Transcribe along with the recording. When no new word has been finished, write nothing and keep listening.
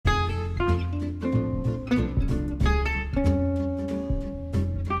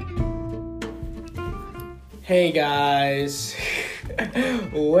Hey guys,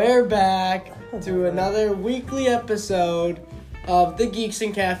 we're back to another weekly episode of The Geeks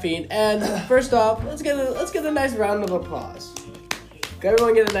and Caffeine. And first off, let's get a nice round of applause.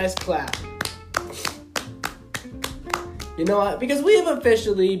 Everyone get a nice clap. You know what? Because we have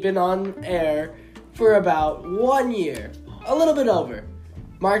officially been on air for about 1 year, a little bit over.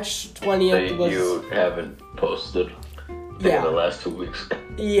 March 20th was. You haven't posted. Yeah. In the last 2 weeks.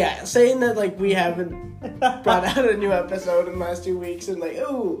 Yeah, saying that like we haven't brought out a new episode in the last 2 weeks, and like,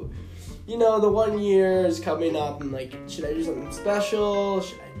 ooh, you know, the 1 year is coming up, and like, should I do something special?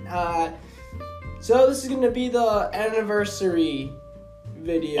 Should I not? So this is gonna be the anniversary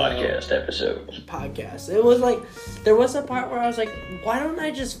video podcast. It was like, there was a part where I was like, why don't I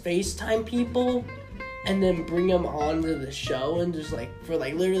just FaceTime people and then bring them onto the show and just like for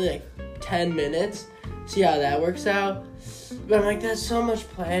like literally like 10 minutes, see how that works out. But I'm like, that's so much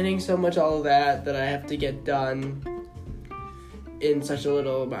planning, so much all of that I have to get done in such a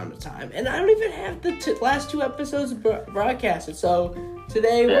little amount of time. And I don't even have the last 2 episodes broadcasted. So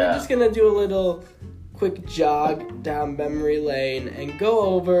today we're just going to do a little quick jog down memory lane and go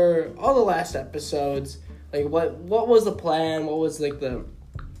over all the last episodes. Like, what was the plan? What was, like,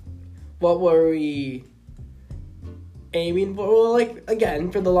 what were we aiming for? Well, like,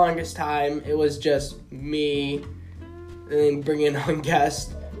 again, for the longest time, it was just me and then bringing on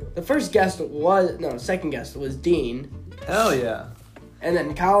guests. The second guest was Dean. Hell yeah. And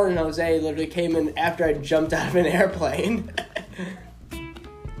then Colin and Jose literally came in after I jumped out of an airplane.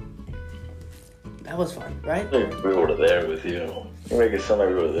 That was fun, right? We were there with you. You make it sound like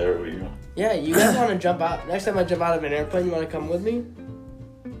we were there with you. Yeah, you guys want to jump out? Next time I jump out of an airplane, you want to come with me?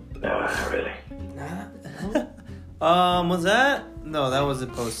 No, not really. Nah? Was that? No, that was a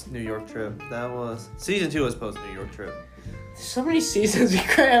post-New York trip. That was... Season 2 was post-New York trip. So many seasons we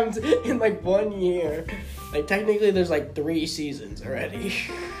crammed in like 1 year. Like technically there's like 3 seasons already.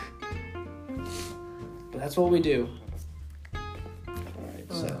 But that's what we do.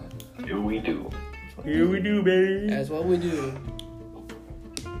 Alright, so. Here we do. Here we do, baby. That's what we do.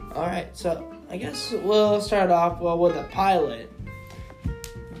 Alright, so I guess we'll start off with a pilot.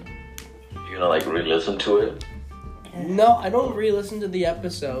 You gonna like re-listen to it? No, I don't re-listen to the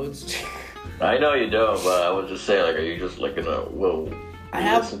episodes. I know you don't, but I was just saying, like, are you just like gonna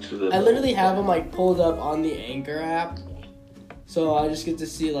listen to them? I literally have them like pulled up on the Anchor app, so I just get to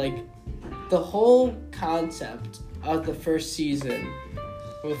see like the whole concept of the first season,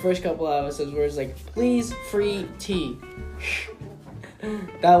 the first couple of episodes, where it's like, please free tea.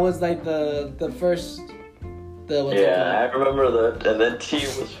 That was like the first. I remember that, and then tea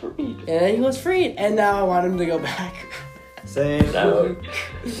was freed. And he was freed, and now I want him to go back. Same. I can't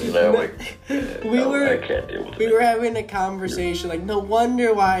deal with it. We were having a conversation, like, no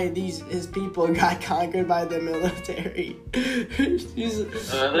wonder why his people got conquered by the military. I thought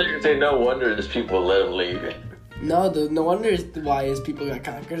you could say no wonder his people let him leave. No wonder why his people got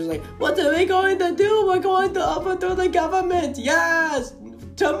conquered. It's like, what are we going to do? We're going to overthrow the government. Yes!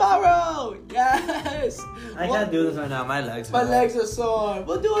 Tomorrow! Yes! I can't do this right now. My legs are sore.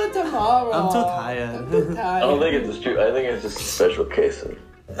 We'll do it tomorrow. I'm too tired. I don't think it's true. I think it's just a special case of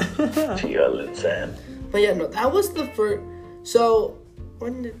TL sand. But yeah, no, that was the first. So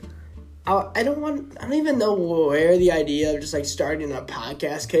when did I don't even know where the idea of just like starting a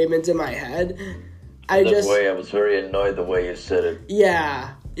podcast came into my head. I was very annoyed the way you said it.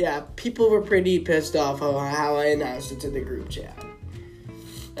 Yeah, people were pretty pissed off on how I announced it to the group chat.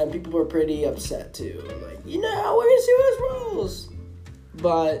 And people were pretty upset too. Like, we're gonna see what this rolls.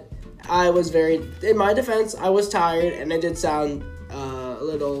 But I was in my defense, I was tired and I did sound a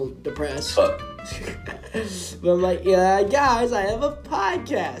little depressed. But I'm like, yeah, guys, I have a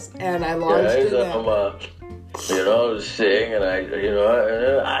podcast. And I launched it out. I'm sing and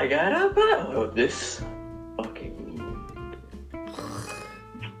I got up with this fucking.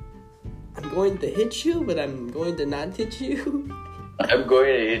 I'm going to hit you, but I'm going to not hit you. I'm going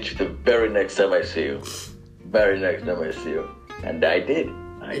to hit you the very next time I see you. And I did.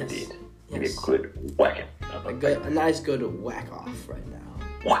 I did. Give me a good whacking. A nice good whack off right now.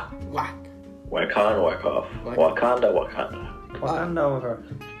 Whack. Whack on, whack off. Wakanda. Wakanda with her.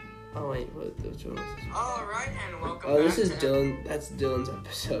 Oh wait, which one was this? Alright, and welcome back. Oh, this is Dylan. That's Dylan's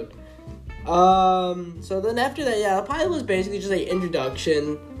episode. So then after that, the pilot was basically just like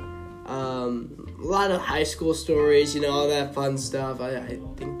introduction. A lot of high school stories, all that fun stuff. I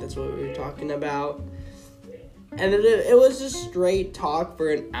think that's what we were talking about. And it was just straight talk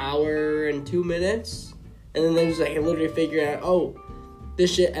for an hour and 2 minutes. And then there's like literally figuring out,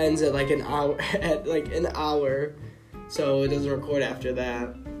 this shit ends at like an hour, so it doesn't record after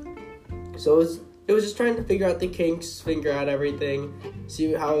that. So it It was just trying to figure out the kinks, figure out everything,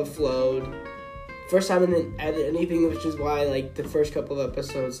 see how it flowed. First time I didn't edit anything, which is why, like, the first couple of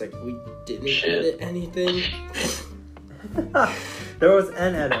episodes, like, we didn't edit anything. There was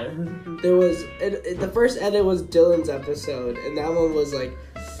an edit. There was... the first edit was Dylan's episode, and that one was, like,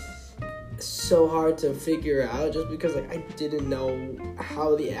 so hard to figure out just because, like, I didn't know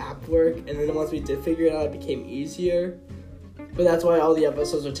how the app worked, and then once we did figure it out, it became easier. But that's why all the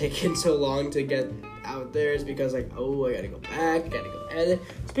episodes are taking so long to get out there, is because, like, oh, I gotta go back, I gotta go edit.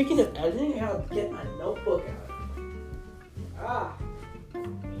 Speaking of editing, I gotta get my notebook out.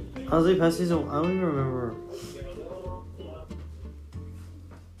 Honestly, past season, I don't even remember.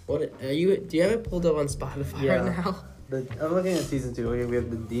 What are you? Do you have it pulled up on Spotify right now? I'm looking at season 2. Okay, we have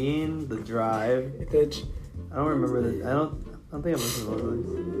the Dean, the Drive. I don't remember the. I don't think I'm listening to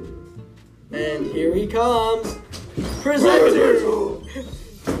those. And here he comes, presenter.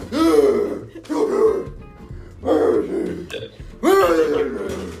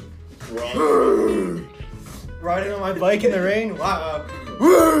 Riding on my bike in the rain. Wow.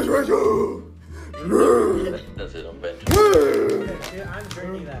 That's it, I'm bench. Yeah, I'm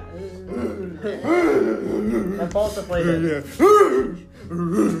drinking that. My fault to play this.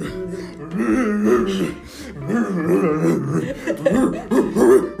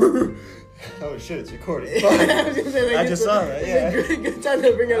 Oh shit, it's recording. I just saw that, yeah. Good time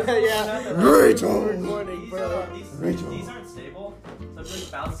to bring it out, yeah. Rachel! These aren't stable, so it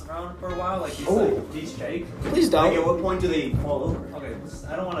just bounces around for a while, like these shake. Please don't. Like, at what point do they fall over? Okay,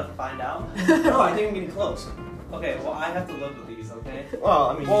 I don't want to find out. No, I think I'm getting close. Okay, well, I have to live with these, okay? Well,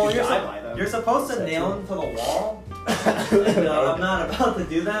 I mean, You're supposed to nail them to the wall. And, I'm not about to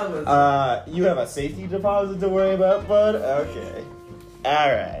do that with... you have a safety deposit to worry about, bud? Okay.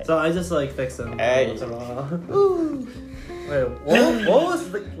 Alright. So I just, like, fix them Hey. once in a while. Wait,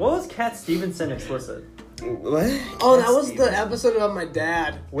 what was Cat Stevenson explicit? What? Oh, that was the episode about my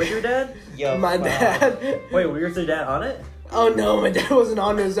dad. With your dad? Yo, My wow. dad. Wait, was your dad on it? Oh no, my dad wasn't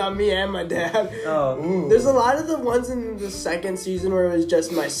on it. It was on me and my dad. Oh. Ooh. There's a lot of the ones in the second season where it was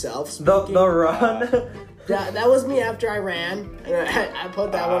just myself speaking. The run? That was me after I ran. And I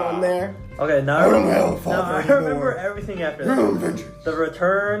put that one on there. Okay, now I remember everything after that. Adventure. The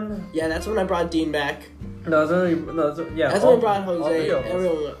return. Yeah, that's when I brought Dean back. That's when we brought Jose.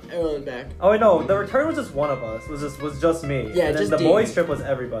 Everyone back. Oh wait, no, the return was just one of us. Was just me. Yeah, and then just the Dean. boys trip was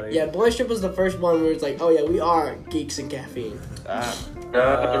everybody. Yeah, Boys Trip was the first one where it's like, oh yeah, we are geeks and caffeine.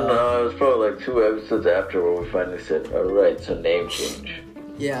 No, it was probably like 2 episodes after where we finally said, alright, so name change.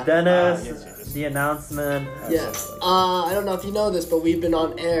 Yeah. Dennis, yes. the announcement. Yeah. I don't know if you know this, but we've been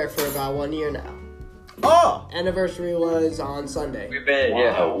on air for about 1 year now. Oh! Anniversary was on Sunday. We've been,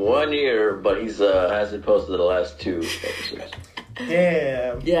 1 year, but he's hasn't posted the last 2 episodes.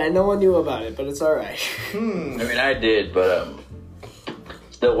 Damn. Yeah, no one knew about it, but it's alright. I mean, I did, but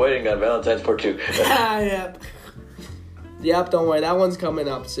still waiting on Valentine's Part 2. Yep, don't worry, that one's coming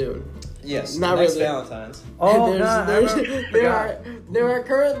up soon. Yes, Not next really. Valentine's. Oh, there are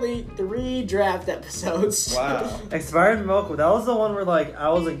currently 3 draft episodes. Wow. Expired Milk. That was the one where like I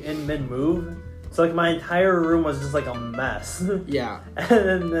was like in mid move, so like my entire room was just like a mess. Yeah.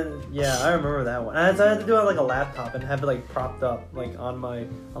 And then yeah, I remember that one. And so I had to do it on like a laptop and have it like propped up like on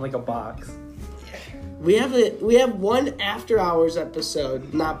like a box. We have one after hours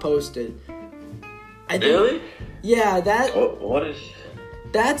episode not posted. I think, Really? Yeah, What is...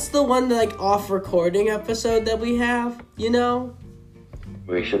 that's the one like off recording episode that we have, you know?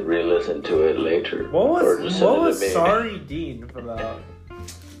 We should re-listen to it later. What Or just send it was to me. Sorry Dean about?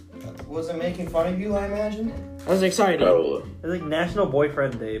 Was it making fun of you, I imagine? I was like, sorry, Dean. Probably. It's like National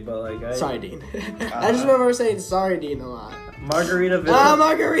Boyfriend Day, but like Sorry, Dean. I just remember saying sorry, Dean, a lot. Margaritaville. Ah, The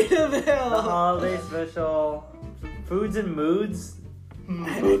Margaritaville! holiday special. Foods and moods.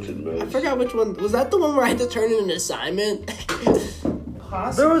 Foods and I moves. forgot which one. Was that the one where I had to turn in an assignment? There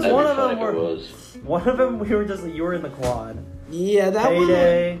was That'd one be of fun them if where it was. one of them you were in the quad. Yeah, that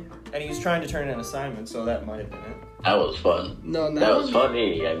Payday. And he was trying to turn in an assignment, so that might have been it. That was fun. one. No, That was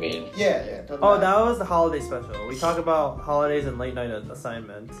funny, I mean. Yeah. Oh, that was the holiday special. We talk about holidays and late night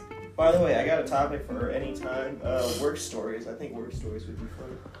assignments. By the way, I got a topic for any time. Work stories. I think work stories would be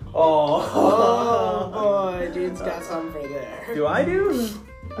fun. Oh. Oh boy, Dean's got something for there. Do I do?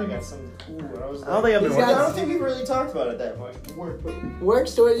 I got some. Ooh, when I was I don't think I've been He's got- I working. don't think we've really talked about it that much. Work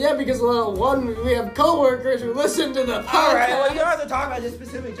stories, yeah, because we have coworkers who listen to the podcast. Alright, well, you don't have to talk about this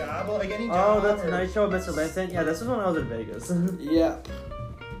specific job, but like any Oh, job. that's a or- nice show, Mr. Linton. Yeah, this was when I was in Vegas. Yeah.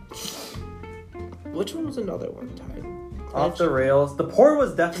 Which one was another one time? Off the rails. The port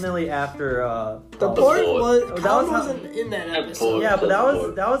was definitely after. The port was. That wasn't in that episode. Yeah, but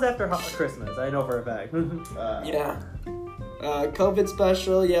that was after Christmas. I know for a fact. Yeah. COVID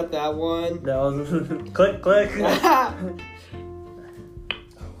special. Yep, that one. That was click.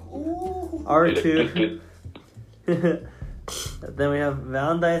 R2. Then we have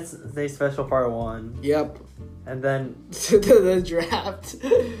Valentine's Day special part 1. Yep. And then the draft.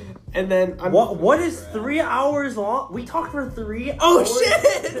 And then what is 3 hours long? We talked for 3 hours. Oh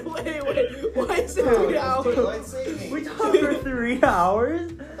shit! Wait. Why is it 3 hours? We talked for 3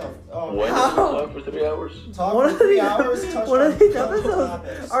 hours? When did we talk for 3 hours? One of these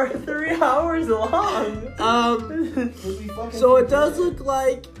episodes are 3 hours long. So it does look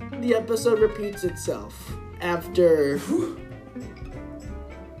like the episode repeats itself after.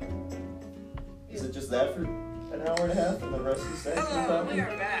 Is it just that for an hour and a half and the rest is that? Hello, we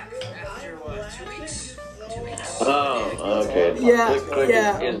are back after 2 weeks? 2 weeks. Oh, okay. Yeah, Click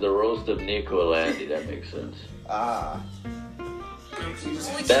is the roast of Nico and Andy. That makes sense.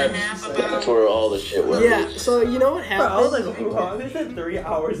 That's where all the shit went. Yeah, so you know what happened? I was like, wow, they said 3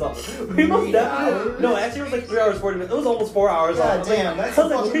 hours long. We must definitely. No, actually, it was like 3 hours 40 minutes. It was almost 4 hours long. God damn, that's a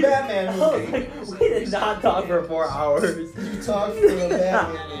fucking Batman movie. We did not talk for 4 hours. You talked for a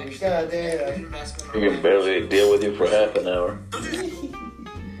Batman movie. God damn. We can barely deal with you for half an hour.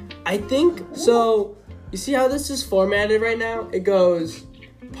 I think so. You see how this is formatted right now? It goes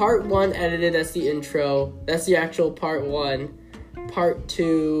part 1 edited. That's the intro. That's the actual part 1. Part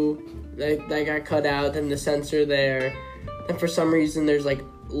 2, that got cut out. Then the censor there. And for some reason, there's like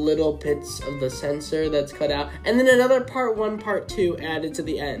little bits of the censor that's cut out. And then another part 1, part 2 added to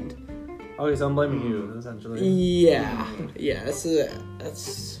the end. Okay, so I'm blaming you, essentially. Yeah.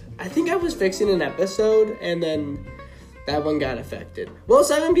 That's. I think I was fixing an episode, and then that one got affected. Well,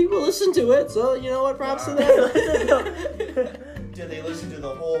 7 people listened to it, so you know what? Props to them. Did they listen to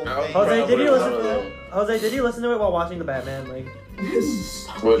the whole thing? Jose, did you listen to it? Jose, did you listen to it while watching the Batman? Like,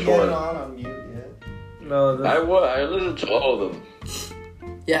 which one? On mute, yeah. No, I listened to all of them.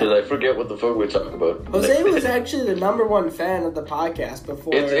 Yeah. Because I forget what the fuck we talk about. Jose was actually the #1 fan of the podcast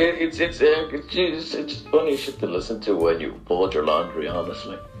before. It's funny shit to listen to when you fold your laundry,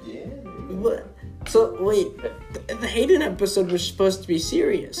 honestly. Yeah. What? So wait, the Hayden episode was supposed to be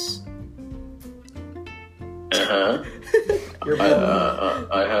serious. Some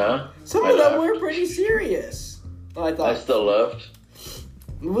of them were pretty serious. I thought. I still left.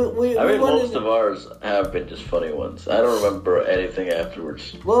 Most of ours have been just funny ones. I don't remember anything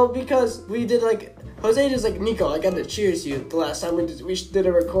afterwards. Well, because we did like Jose just like, Nico, I got to cheers you the last time we did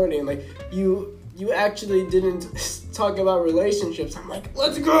a recording. Like you actually didn't talk about relationships. I'm like,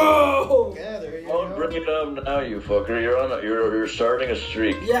 let's go. Yeah, there you Don't bring it up now, you fucker. You're starting a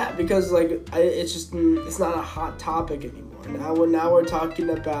streak. Yeah, because like it's not a hot topic anymore. Now we're talking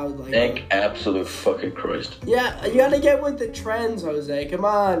about like. Thank absolute fucking Christ. Yeah, you gotta get with the trends, Jose. Come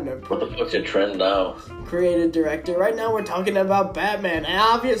on. What the fuck's your trend now? Creative director. Right now we're talking about Batman, and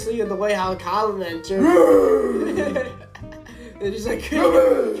obviously in the way how Colin entered. They just like came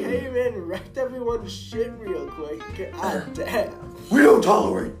in, wrecked everyone's shit real quick. God damn. We don't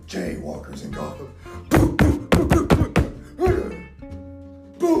tolerate jaywalkers in Gotham.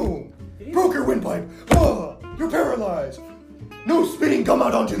 Boom! Broke your windpipe. You're paralyzed. No spitting gum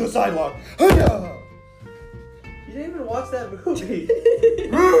out onto the sidewalk. You didn't even watch that movie.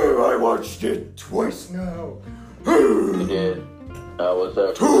 I watched it twice now. You did. What's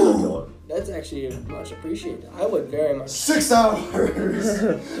that for the second one? That's actually much appreciated. I would very much. 6 hours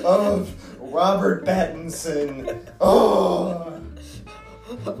of Robert Pattinson.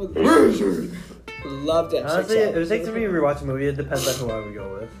 Love that. Honestly, it would take to me to rewatch a movie. It depends on who I would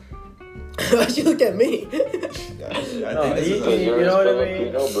go with. Why'd you look at me? You know what I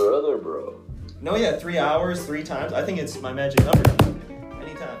mean? No, brother, bro. No, yeah, 3 hours, 3 times. I think it's my magic number.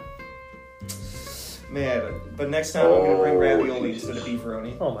 Anytime. Man, but next time I'm gonna bring ravioli instead of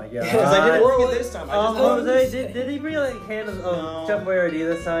beefaroni. Oh my god. Because I didn't bring it this time. Did he bring like cans of Chef Boyardee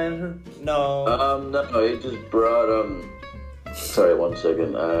this time? No. No, he just brought Sorry, 1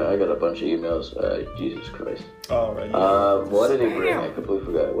 second. I got a bunch of emails. Jesus Christ. Oh, right. What did he bring? I completely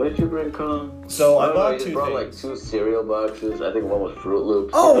forgot. What did you bring, Colin? So I bought he 2 brought things. like 2 cereal boxes. I think one was Fruit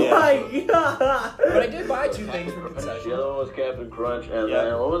Loops. Oh Yeah. my god! But I did buy 2 things from The concession. other one was Captain Crunch, and Yeah.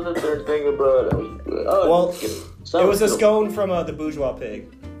 then what was the third thing you brought? That was good. Oh, Well, it It was a scone from the Bourgeois Pig.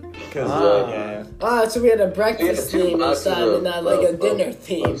 Because, So we had a breakfast Yeah, 2 theme this boxes time and not like a dinner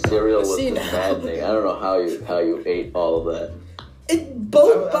theme. Cereal was See just now. maddening. I don't know how you ate all of that.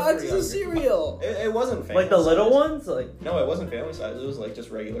 Both I was boxes of pretty cereal. It wasn't family Like the little size. ones? Like, No, it wasn't family size. It was like just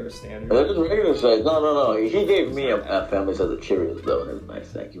regular standard. They're just regular size. No. He gave me a family size of Cheerios, though. That's nice.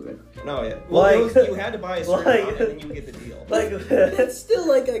 Thank you, man. No, yeah. Well, Like- you had to buy a certain like- amount and then you would get the deal. like It's still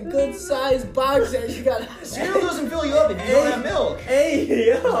like a good sized box that you got. Cereal doesn't fill you up if you don't have milk. hey,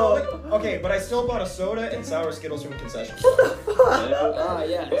 yo. Okay, but I still bought a soda and sour Skittles from concession. Ah,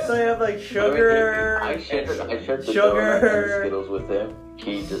 yeah. So you have like sugar. I shared the Sugar. donut and Skittles with him.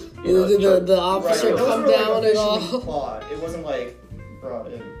 He just, The officer Those come were, like, down and officially all. bought. It wasn't like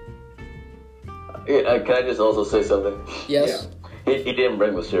brought in. Yeah, can I just also say something? Yes. He didn't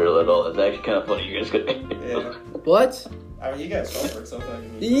bring the cereal at all. It's actually kind of funny. You guys could. Yeah. What? I mean, you guys fell for it so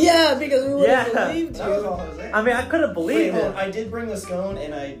fucking easy. Yeah, because we would have Yeah. believed That was you. all Jose. I mean, I couldn't Wait, believe hold on. it. I did bring the scone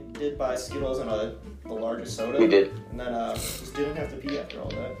and I did buy Skittles and the largest soda. He did. And then just didn't have to pee after all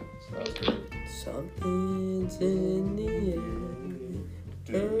that. So that was great. Something's in the air.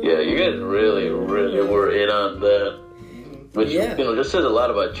 Yeah, you guys really were in on that. Which, Yeah. just says a lot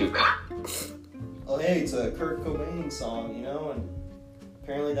about you. Oh, hey, it's a Kurt Cobain song, you know, and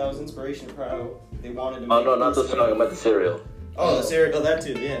apparently that was inspiration for how they wanted to make Oh, no, not the this song. I meant the cereal. Oh, the cereal. Oh, that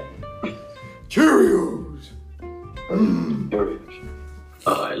too, yeah. Cheerios! Cheerios.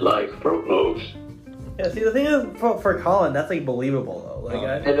 I like Fruit Loops. Yeah, see, the thing is, for Colin, that's like believable though. Like,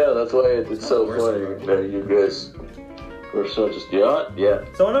 I know, that's why it's so funny that you guys were so just, yeah.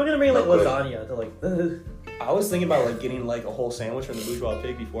 so when I'm gonna bring like No lasagna to like. I was thinking about like getting like a whole sandwich from the Bourgeois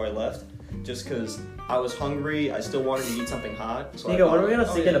Pig before I left, just because I was hungry. I still wanted to eat something hot. So Nico, I when thought, are we gonna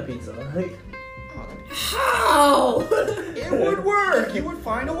oh, sneak yeah. in a pizza? Like, How? It would work. You would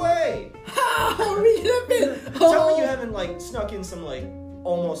find a way. How are we gonna be? Tell me you haven't like snuck in some like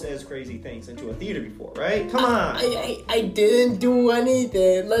almost as crazy things into a theater before, right? Come on. I didn't do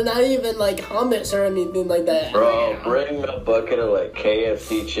anything. Like, not even like hummus or anything like that. Bro, bring a bucket of like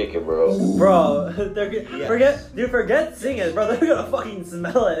KFC chicken, bro. bro, they're Yeah. forget singing, bro. They're gonna fucking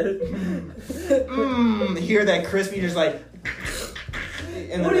smell it. Hear that crispy, just like.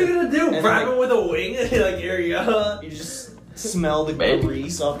 And What then are you gonna do? and Grab then, him with a wing? Like, here you go. You just smell the Maybe.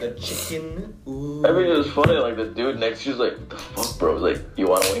 grease off the chicken. Ooh. I mean, it was funny, like, the dude next to you's like, the fuck, bro? He's like, you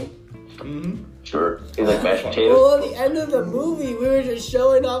want a wing? Mm-hmm. Sure. He's like, mashed potatoes? Well, at the end of the movie, we were just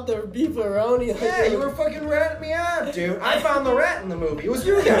showing off the beefaroni. Like, Yeah, you were fucking ratting me out, dude. I found the rat in the movie. It was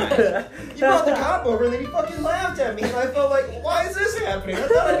you guys. You brought the cop over and then he fucking laughed at me and I felt like, why is this happening? I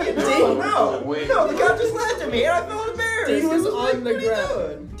thought I'd get in trouble. No, the cop just laughed at me and I felt embarrassed. Dean was He like, on the "What are you ground.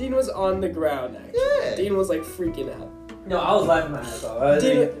 doing?" Dean was on the ground, actually. Yeah. Dean was like freaking out. No, I was laughing my ass off. I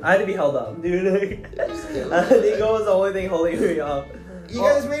Dude. had to be held up, dude. Nico was the only thing holding me up. You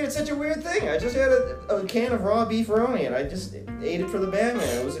guys made it such a weird thing. I just had a can of raw beefaroni and I just ate it for the Batman.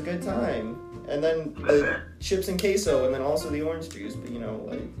 It was a good time. And then the chips and queso and then also the orange juice. But you know,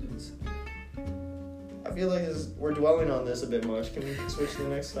 like, I feel like we're dwelling on this a bit much. Can we switch to the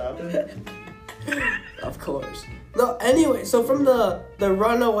next topic? Of course. No, anyway, so from the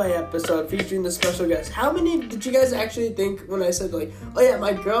Runaway episode featuring the special guest, how many did you guys actually think when I said, like, oh yeah,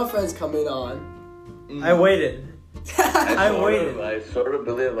 my girlfriend's coming on? I waited. I waited. I sort of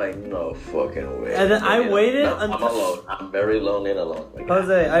believe, like, no fucking way. And then I waited No, I'm until- alone. I'm very lonely and alone. Like,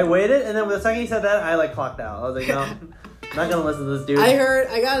 Jose, I waited, and then the second he said that, I like clocked out. I was like, no, I'm not gonna listen to this dude.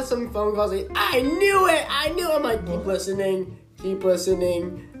 I got some phone calls like, I knew it! I'm like, keep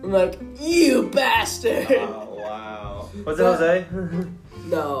listening. I'm like, you bastard! Oh, wow. Was it Jose?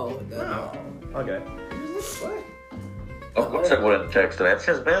 No. Okay. What? of course I wouldn't text him. That's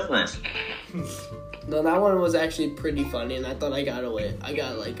his business. No, that one was actually pretty funny, and I thought I got away. I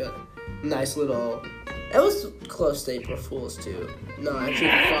got like a nice little. It was close to April Fool's too. No, actually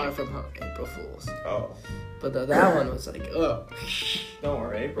far from April Fool's. Oh. But that one was like, oh, Don't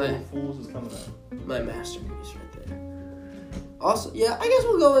worry, April My- Fool's is coming up. my masterpiece right there. Also, yeah, I guess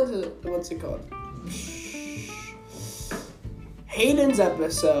we'll go into what's it called? Hayden's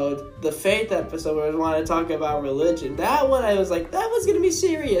episode, the Faith episode, where we want to talk about religion. That one, I was like, that one's gonna be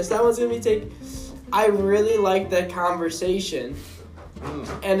serious. That one's gonna be I really liked that conversation,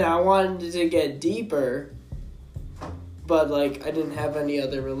 and I wanted to get deeper, but like I didn't have any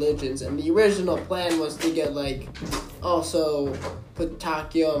other religions. And the original plan was to get like also put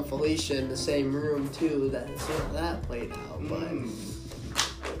Takio and Felicia in the same room too. That's how that played out, but.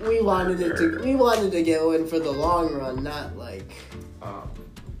 We wanted to go in for the long run, not like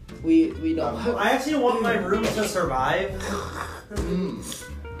we don't I actually want my room to survive.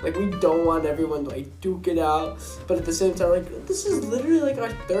 like we don't want everyone to like duke it out, but at the same time like this is literally like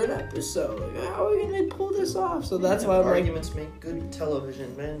our third episode. Like how are we gonna pull this off? So that's why I'm like, Arguments make good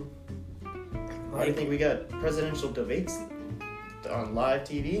television, man. Why do you think we got presidential debates? on live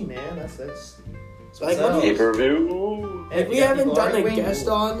TV, man. That's Like, what's up. Pay-per-view. Like, we haven't done a guest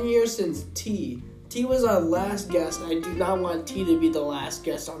on here since T. T was our last guest. I do not want T to be the last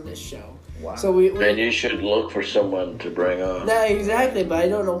guest on this show. Wow. So we And you should look for someone to bring on. Nah, exactly, but I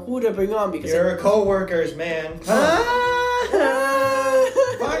don't know who to bring on because Your co-workers, man.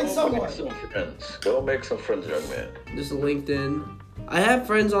 Find someone. Make some friends. Go make some friends, young man. Just LinkedIn. I have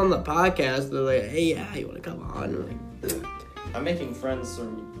friends on the podcast. They're like, "Hey, yeah, you want to come on?" I'm like, I'm making friends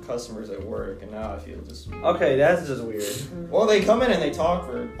from customers at work, and now I feel just... Okay, that's just weird. Well, they come in and they talk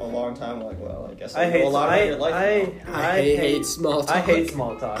for a long time. I'm like, well, I guess I know hate a lot about your life now. I hate small talk. I hate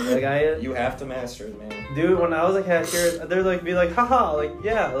small talk. Like You have to master it, man. dude, when I was a cashier, they're like, be like, haha, like,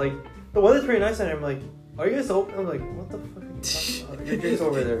 yeah, like, the weather's pretty nice, and I'm like, are you guys open? I'm like, what the fuck are you talking about? Your drink's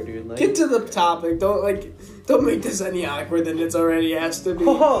over there, dude. Like, Get to the topic. Don't make this any awkward than it's already has to be.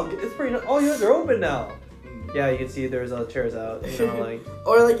 oh, it's pretty. Oh, yeah, they're open now. Yeah, you can see there's chairs out. You know, like.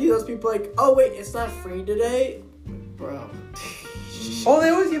 Or like those people like, oh wait, it's not free today, bro. Oh, they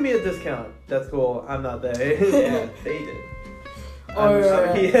always give me a discount. That's cool. I'm not they. Yeah, they did. I'm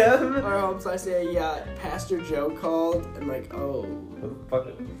sorry. Yeah. Or I say, yeah, Pastor Joe called and like, oh. Fuck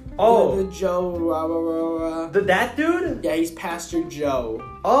it. Oh, The Joe, rah, rah, rah, rah. that dude? Yeah, he's Pastor Joe.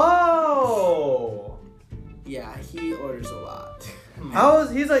 Oh. Yeah, he orders a lot. I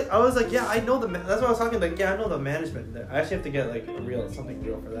was like, yeah, I know that's what I was talking, like, yeah, I know the management there. I actually have to get, like, something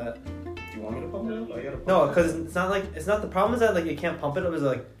real for that. Do you want me to pump it up? I gotta pump No, it up. because it's not the problem is that, like, it can't pump it up, it's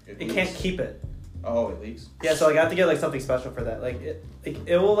like, it can't leaks. keep it. Oh, it leaks. Yeah, so, like, I have to get, like, something special for that. Like, it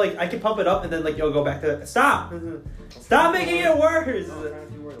will, like, I can pump it up and then, like, you'll go back to it. Stop making it worse! I'm trying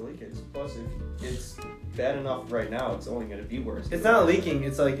to see where the leak is. Plus, if it's bad enough right now, it's only gonna be worse. It's not leaking,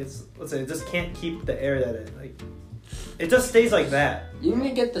 it's like, let's say, it just can't keep the air that it just stays like that. You need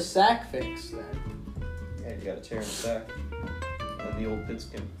to get the sack fixed then. Yeah, you gotta tear in the sack. And the old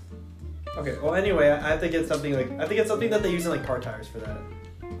pigskin. Okay, well, anyway, I have to get something, that they use in, like, car tires for that.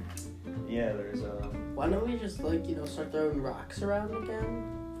 Yeah, there's Why don't we just start throwing rocks around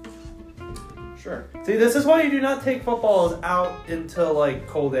again? Sure. See, this is why you do not take footballs out into, like,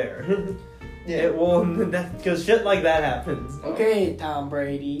 cold air. Yeah. It will, because shit like that happens. Okay, Tom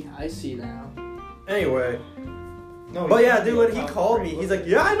Brady, I see now. Anyway. No, But you yeah, can't dude, be when a he top called three. me, he's like,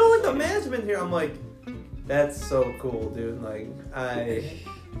 yeah, I know, like, the management here. I'm like, that's so cool, dude. Like,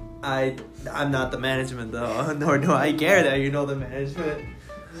 I'm not the management, though. Nor do I care that you know the management.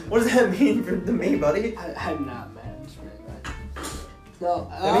 What does that mean to me, buddy? I'm not management. No,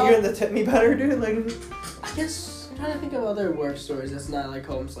 I mean, you're in the tip me better, dude. Like, I guess I'm trying to think of other work stories that's not like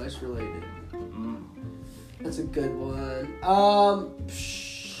home slice related. That's a good one. Oh,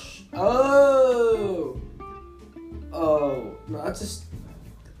 no, it's just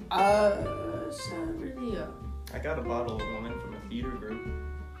it's not really I got a bottle of wine from a theater group.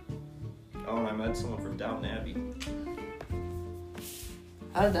 Oh, and I met someone from Downton Abbey.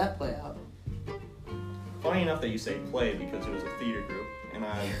 How did that play out? Funny enough that you say play because it was a theater group, and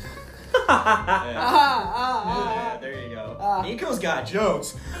I. Yeah, there you go. Nico's got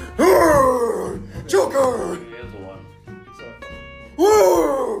jokes. Joker! Here's one.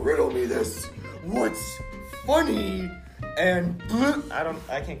 Whoa, riddle me this. What's funny and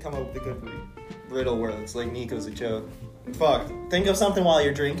I can't come up with a good riddle where it's like Nico's a joke. Fuck. Think of something while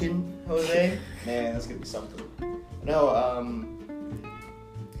you're drinking, Jose. Man, that's gonna be something. No,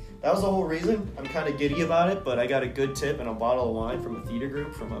 that was the whole reason. I'm kind of giddy about it, but I got a good tip and a bottle of wine from a theater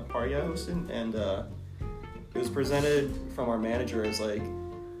group from a party I hosted, and it was presented from our manager as like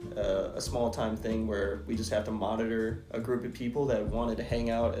a small time thing where we just have to monitor a group of people that wanted to hang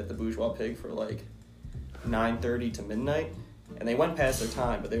out at the Bourgeois Pig for like 9:30 to midnight, and they went past their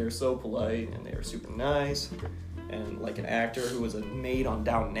time, but they were so polite and they were super nice. And like an actor who was a maid on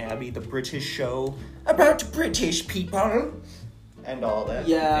Downton Abbey, the British show about British people, and all that.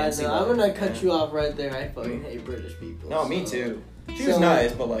 Yeah, fancy no, I'm life. gonna cut you off right there. I fucking hate British people. No, so. me too. She was So-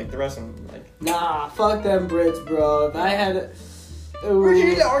 nice, but like the rest of them, like. Nah, fuck them Brits, bro. If I had, would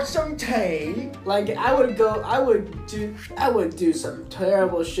you like some tea? like, I would do some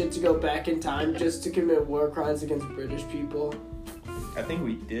terrible shit to go back in time just to commit war crimes against British people. I think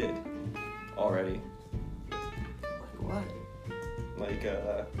we did already. Like what? Like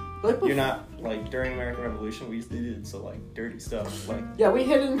Like you're not like during American Revolution we did so like dirty stuff like. Yeah, we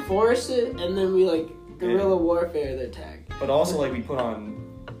hid and forced it, and then we like guerrilla warfare their tag. But also like we put on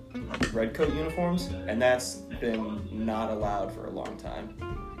red coat uniforms, and that's been not allowed for a long time.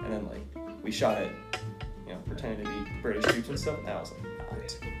 And then like we shot at, pretending to be British troops and stuff. And that was like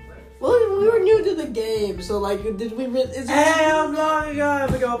not. Well, we were new to the game, so like, did we? Is it hey, I'm long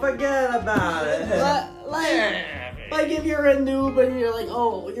ago, forget about it. like, Like if you're a noob and you're like,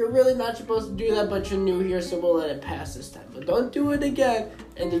 oh, you're really not supposed to do that, but you're new here, so we'll let it pass this time. But don't do it again.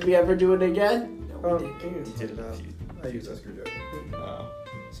 And did we ever do it again? No, we didn't. You did it out. I used that screwdriver. Oh,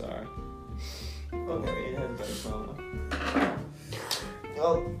 sorry. Okay, yeah, that's not.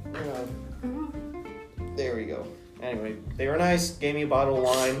 Well, there we go. Anyway, they were nice. Gave me a bottle of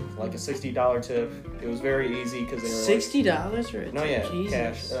wine, like a $60 tip. It was very easy because they were $60 for it? No, yeah,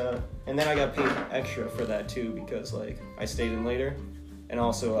 Jesus. cash. And then I got paid extra for that too because like I stayed in later, and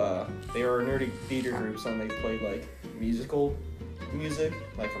also they were a nerdy theater group, so they played like musical music,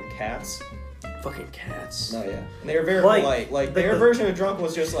 like from Cats. Fucking Cats. No, yeah, and they were very polite. Like their version of drunk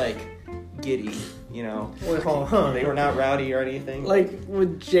was just like giddy, you know. Wait, hold on. They were not rowdy or anything. Like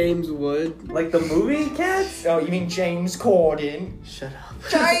with James Wood. Like the movie Cats? Oh, you mean James Corden? Shut up.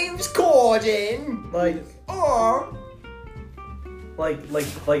 James Corden. Like, Oh,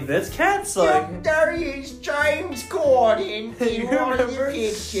 like this Cats? Like, there is James Corden in one of the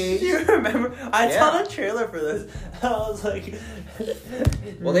pictures. You remember? I Yeah. saw the trailer for this. I was like,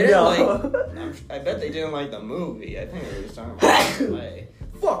 Well, they didn't no. I bet they didn't like the movie. I think they were just talking about the play.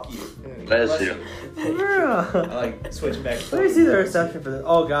 Fuck you. Bless you. Bruh. I like switching back. Let me see the reception for this.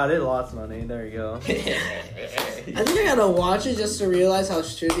 Oh god, it lost money. There you go. I think I gotta watch it just to realize how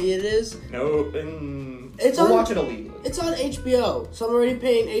shitty it is. No, It's we'll on- watch it illegally. It's on HBO, so I'm already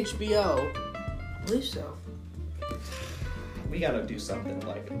paying HBO. I believe so. We gotta do something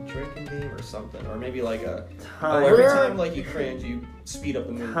like a drinking game or something, or maybe like a. Time. Oh, every Where- time like you cringe, you speed up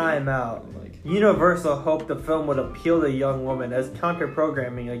the movie. Time out. Like, Universal hoped the film would appeal to young women as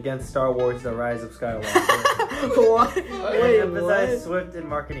counter-programming against Star Wars: The Rise of Skywalker. What? It Wait, emphasized what? Swift in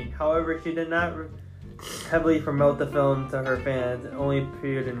marketing. However, she did not heavily promote the film to her fans.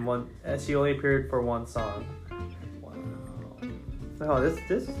 She only appeared for one song. wow, Oh,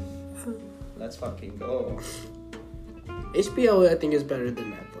 this. let's fucking go. HBO, I think, is better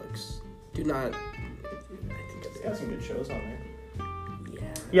than Netflix. Do not. I think It's got some good shows on there. yeah.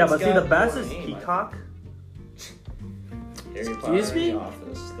 Yeah, It's but see, got the best more is name, I Peacock. Harry Excuse Potter me? in the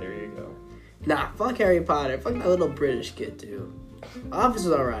Office. There you go. Nah, fuck Harry Potter. Fuck that little British kid, too. Office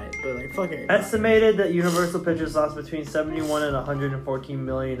is alright, but like, fuck Harry Potter. Estimated that Universal Pictures lost between 71 and 114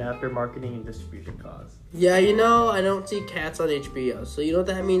 million after marketing and distribution costs. Yeah, you know, I don't see Cats on HBO, so you know what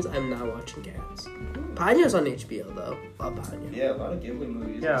that means? I'm not watching Cats. Ponyo's on HBO, though. Love Ponyo. Yeah, a lot of Ghibli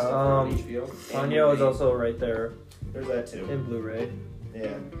movies. Yeah, and stuff are on HBO. Ponyo is also right there There's that too. in Blu-ray.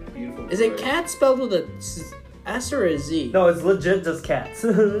 Yeah, beautiful. Is it Blu-ray. Cat spelled with a S or a Z? No, it's legit just cats.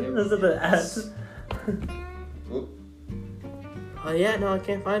 Those are the S. Oop. Oh, yeah, no, I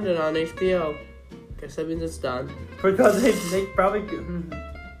can't find it on HBO. Guess that means it's done. Because they probably.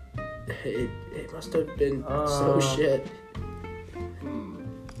 It must have been so shit.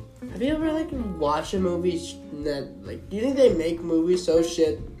 Have you ever, like, watched a movie that, like, do you think they make movies so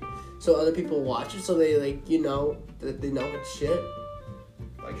shit so other people watch it so they, like, you know, that they know it's shit?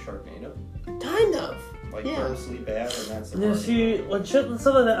 Like Sharknado? Kind of. Like Yeah. purposely bad, and that's the Yeah, marketing. see, legit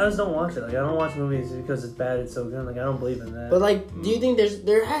stuff like that. I just don't watch it. Like, I don't watch movies because it's bad. It's so good. Like, I don't believe in that. But, like, do you think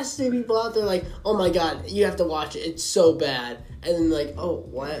there has to be people out there like, oh my god, you have to watch it, it's so bad. And then, like, oh,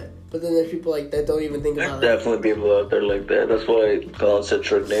 what? But then there's people, like, that don't even think There's about it. definitely people out there like that. That's why Colin said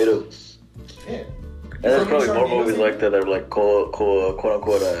Sharknado. Yeah. And there's So probably more Sharknado's movies in- like that that are like quote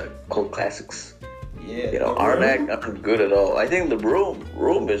unquote cult classics. Yeah. You know, The aren't Room? not good at all. I think the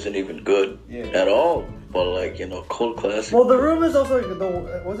Room isn't even good Yeah. at all. But like, you know, cult classic. well, The Room is also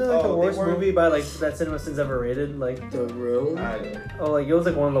like wasn't it like Oh, the they worst weren't- movie by like that CinemaSins ever rated? Like, The Room? like it was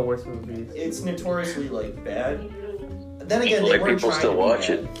like one of the worst movies. It's notoriously like bad. Then again, they Like, weren't people trying still to be watch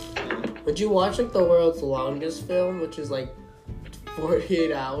bad. it. Would you watch, like, the world's longest film, which is, like,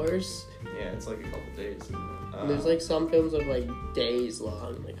 48 hours? Yeah, it's like a couple days. And there's, like, some films of, like, days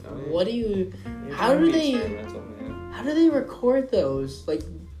long. Like, Oh, yeah. what do you... it's how gonna do be they- experimental, man. How do they record those? Like,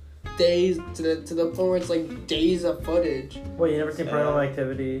 days to the point where it's, like, days of footage. Wait, you never seen Paranormal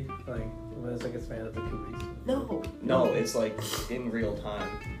Activity? Like, when it's like a span of like 2 weeks. No. No, it's like in real time,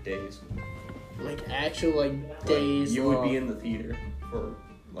 days. Like, actual, like, days You would long. be in the theater for.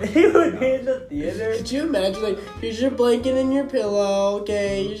 Like, You would be in the theater. Could you imagine, like, here's your blanket and your pillow,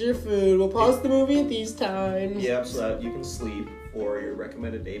 okay, here's your food, we'll pause the movie at these times. Yeah, so that you can sleep for your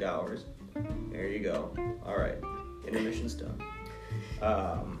recommended 8 hours. There you go. All right, intermission's done.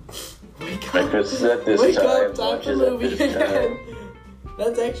 Wake I up, can set this wake time, up, time watch for it movie at this again. time.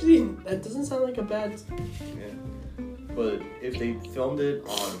 That's actually, that doesn't sound like a bad... Yeah. But if they filmed it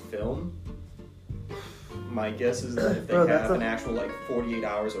on film, my guess is that if they Bro, that's have a- an actual like 48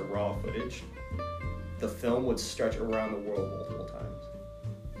 hours of raw footage, the film would stretch around the world multiple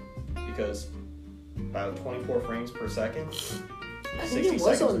times. Because about 24 frames per second. I think it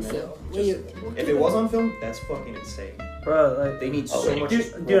was on film. If it was on film, that's fucking insane. Bro, like They need so much.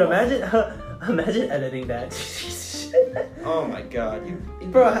 dude, imagine editing that. Oh my god, you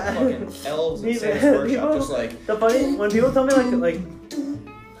Bro, fucking elves and people- Sam's Workshop, people- just like The funny when people tell me like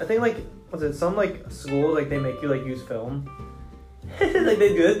I think like was it some like schools like they make you like use film. Like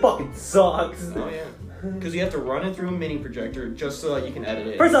they do, it fucking sucks. oh yeah, because you have to run it through a mini projector just so that you can edit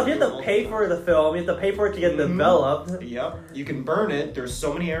it. First off, you have to pay for the film. You have to pay for it to get developed. Yep, you can burn it. There's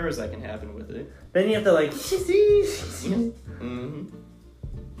so many errors that can happen with it. Then you have to like Mm-hmm.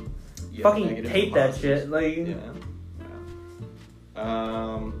 fucking tape that shit. Like Yeah.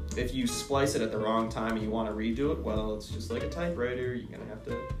 If you splice it at the wrong time and you want to redo it, well, it's just like a typewriter. You're gonna have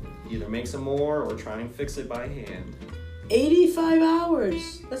to either make some more or try and fix it by hand. 85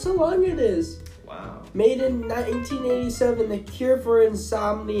 hours. That's how long it is. Wow. Made in 1987, The Cure for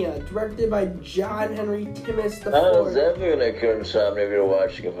Insomnia, directed by John Henry Timmons IV. How's that gonna cure insomnia if you're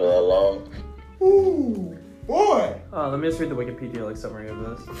watching it for that long? Ooh, boy. let me just read the Wikipedia like summary of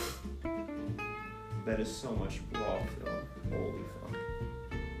this. That is so much raw film. Holy fuck.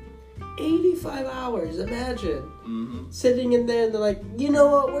 85 hours, imagine. Mm-hmm. Sitting in there and they're like, you know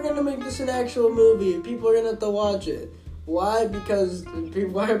what, we're gonna make this an actual movie. People are gonna have to watch it. Why? Because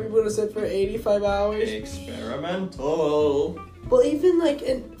why are people gonna sit for 85 hours? Experimental. Well, even like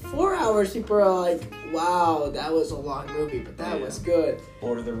in 4 hours, people are like, wow, that was a long movie, but that was good.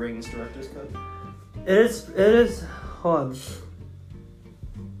 Lord of the Rings director's cut. It is hold on.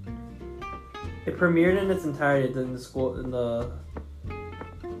 It premiered in its entirety in the school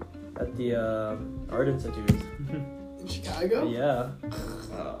at the Art Institute. In Chicago? Yeah.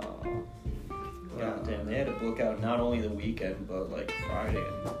 God damn, they had to book out not only the weekend, but like Friday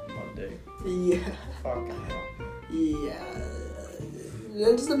and Monday. Yeah. Fucking hell. Yeah.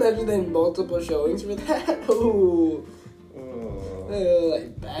 Just imagine they had multiple showings for that. Ooh.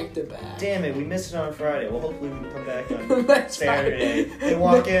 Like back to back. Damn it, we missed it on Friday. Well, hopefully we can come back on Next Saturday. Friday. They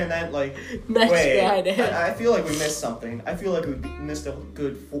walk in and then like, Next wait, Friday. I feel like we missed something. I feel like we missed a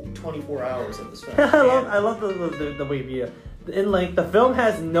good 24 hours of this film. I love the Wikipedia. In like the film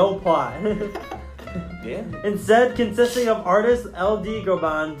has no plot. Yeah. Instead, consisting of artist L.D.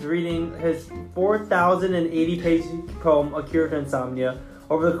 Goban reading his 4,080-page poem, A Cure to Insomnia,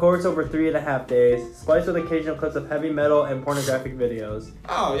 over the course over 3.5 days, spliced with occasional clips of heavy metal and pornographic videos.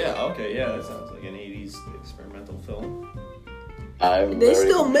 Oh, yeah, okay, yeah, that sounds like an 80s experimental film. They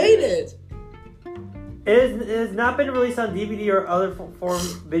still made it. It has not been released on DVD or other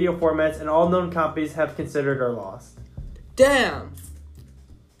video formats, and all known copies have considered are lost. Damn.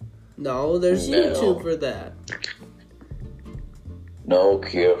 No, there's No. YouTube for that. No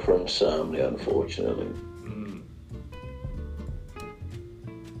cure for insomnia, unfortunately.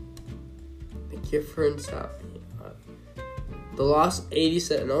 The Cure for Insomnia. The Lost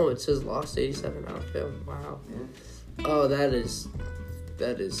 87. No, it says Lost 87 hour film. Wow. Oh, that is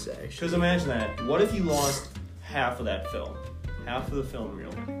actually. Because imagine that. What if you lost half of that film? Half of the film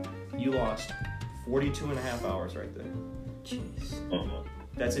reel. You lost 42.5 hours right there. Jeez.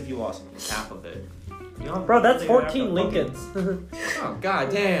 That's if you lost half of it. You know, Bro, that's they 14 have to Lincolns. Oh, god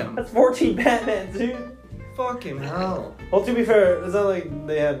damn. That's 14 Batmans, dude. Fucking hell. Well, to be fair, it's not like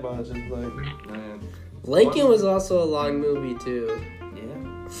they had much. It's like... Man. Lincoln was also a long movie, too.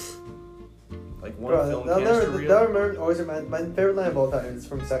 Yeah. Like one Bro, film I'll canister reel. always remember, my favorite line of all time is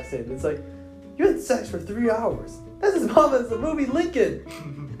from Sex Tape. It's like, you had sex for 3 hours. That's as mom as the movie Lincoln.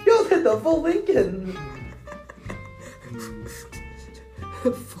 You did the full Lincoln.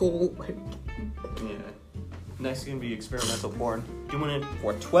 Full Yeah. Next is gonna be experimental porn. Doing it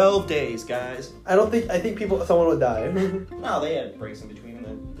for 12 days, guys. I think someone would die. No, they had breaks in between and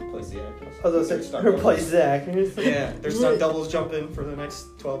then replace the actors. I was gonna say, replace the actors. Yeah, there's stunt doubles jump in for the next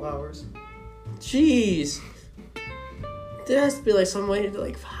 12 hours. Jeez. There has to be like some way to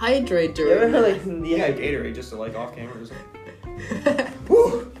like hydrate during that. like, Yeah, Gatorade just to like off camera or something.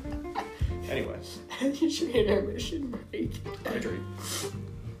 Woo! Anyway, Your intermission break. hydrate.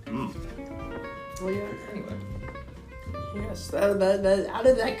 Oh yeah. Anyway. Yes. That how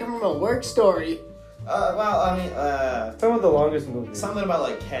did that come from a work story? Well, I mean, Talking about the longest movie. something about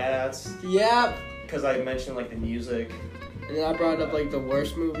like cats, Yep. because I mentioned like the music. And then I brought up like the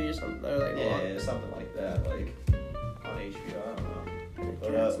worst movie or something. Or, like, Yeah, something like that, like on HBO. I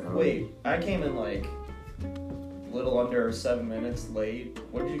don't know. Cats, But wait, I came in like little under 7 minutes late.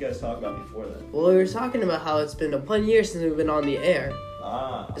 What did you guys talk about before then? Well, we were talking about how it's been 1 year since we've been on the air.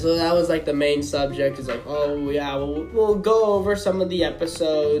 Ah. So that was like the main subject. Is like, oh yeah, we'll go over some of the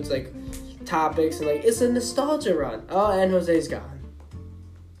episodes, like topics, and like it's a nostalgia run. Oh, and Jose's gone.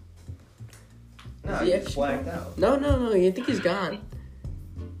 No, No, he he just actually- blacked out. No, I think he's gone.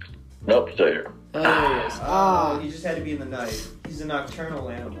 Nope, still here. Oh, there he is. He just had to be in the night. He's a nocturnal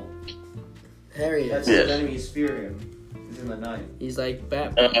animal. There he That's is. Yes. his enemies fear him. He's in the night. He's like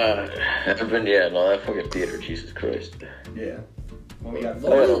Batman. That fucking theater, Jesus Christ. Yeah. When we got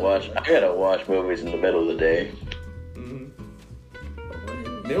I gotta watch movies in the middle of the day.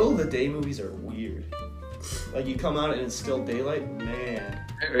 Middle of the day movies are weird. Like you come out and it's still daylight, man.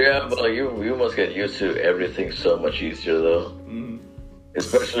 Yeah, but like you must get used to everything so much easier though.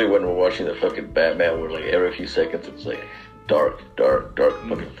 Especially when we're watching the fucking Batman, where like every few seconds it's like dark,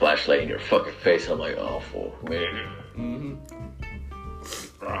 fucking flashlight in your fucking face. I'm like, awful, man.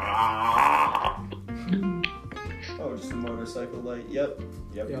 Oh, just a motorcycle light. Yep.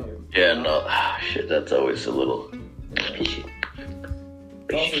 Yeah, no, shit, that's always a little.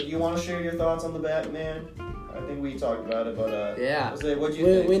 Also, do you want to share your thoughts on the Batman? I think we talked about it, but Yeah. Jose, what'd you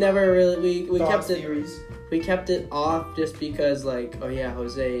think? We never really we Thoughts, kept it theories? we kept it off just because like, oh yeah,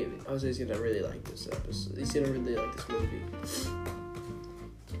 Jose's gonna really like this episode. He's gonna really like this movie.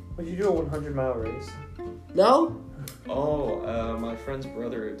 Would you do a 100-mile race? No? Oh, my friend's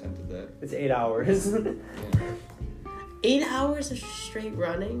brother attempted that. It's 8 hours. 8 hours of straight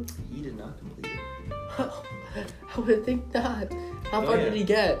running? He did not complete it. I would think not. How far did he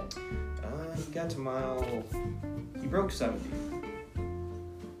get? He got to he broke 70.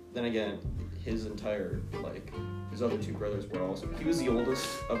 Then again, his other two brothers were also, he was the oldest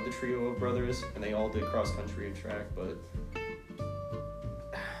of the trio of brothers, and they all did cross country and track, but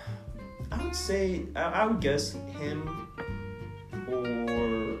I would say, I would guess him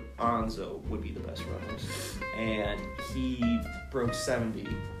or Anzo would be the best runners. And he broke 70,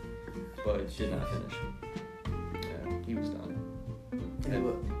 but did not finish. Yeah, he was done. Had,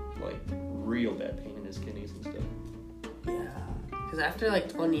 like, real bad pain in his kidneys and stuff. Yeah. Because after like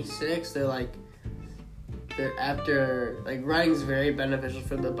 26, running's very beneficial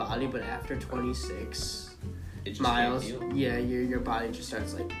for the body, but after 26 It just miles, can't heal. yeah, your body just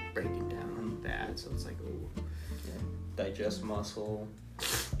starts like breaking down bad. So it's like, ooh. Digest muscle,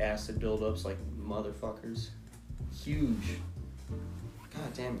 acid buildups like motherfuckers. Huge.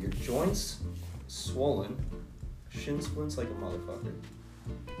 God damn, your joints swollen. Shin splints like a motherfucker.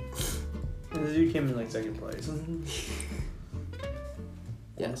 This dude came in like second place.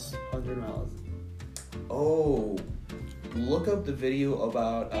 Yes. 100 miles. Oh, look up the video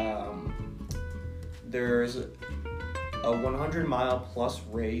about there's a 100-mile plus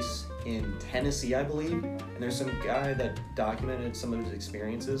race in Tennessee, I believe, and there's some guy that documented some of his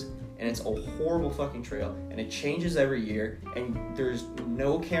experiences, and it's a horrible fucking trail, and it changes every year, and there's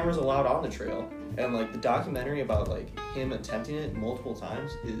no cameras allowed on the trail, and like the documentary about like him attempting it multiple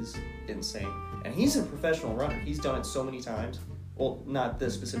times is insane, and he's a professional runner. He's done it so many times. Well, not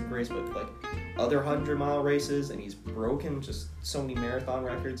this specific race, but like other 100-mile races, and he's broken just so many marathon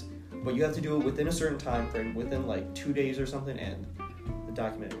records. But you have to do it within a certain time frame, within like 2 days or something, and the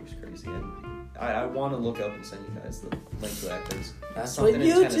documentary is crazy. And I want to look up and send you guys the link to that, because That's something what in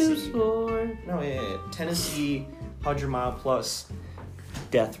YouTube's Tennessee. for. No, yeah. Tennessee 100-mile plus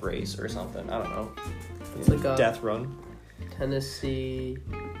death race or something. I don't know. It's like a death run. Tennessee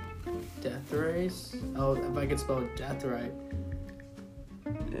death race. Oh, if I could spell death right.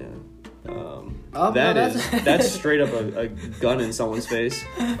 Yeah. That's straight up a gun in someone's face.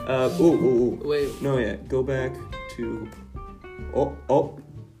 Ooh. Wait. No, yeah. Go back to.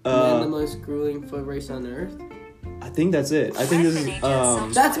 Man, the most grueling foot race on earth. I think that's it. I think this is.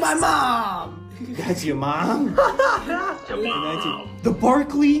 That's my mom. That's your mom? The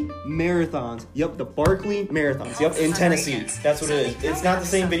Barkley Marathons. Yep, the Barkley Marathons. Yep, in Tennessee. That's what it is. It's not the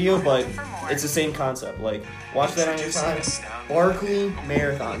same video, but it's the same concept. Like, watch that on your time. Barkley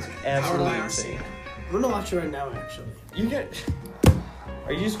Marathons. Absolutely insane. I'm gonna watch it right now, actually. You get.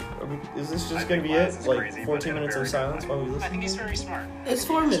 Is this just gonna be it? Like 14 minutes of silence while we listen? I think he's very smart. It's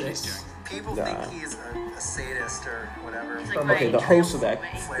 4 minutes. People Nah. think he's a sadist or whatever. Okay, the host of that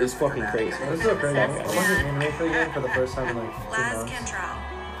is fucking crazy. This is so crazy. I watched an anime for again for the first time in like 2 Laz months. Cantrell,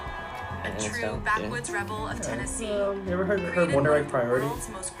 a And it's true down, backwoods rebel of Tennessee. You ever heard created One one Direct of the Priority? world's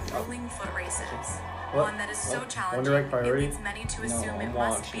most grueling foot races. What? One that is so What? challenging, One Direct Priority? it leads many to No, assume I'm it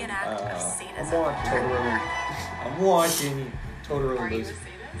must be watching, an act of I'm sadism. watching Totoro Are you a lives.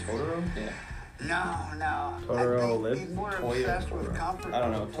 sadist? Totoro? Yeah. No. Totoro I think lives? people are Toya obsessed with Totoro. comfort I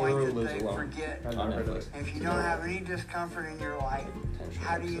don't to know. the point Totoro that lives they alone. forget I've On never heard of Netflix. it. if you don't have any discomfort in your life,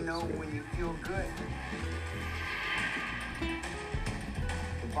 how do you know when you feel good?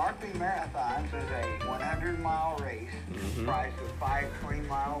 The Barkley Marathons is a 100-mile race, comprised of 5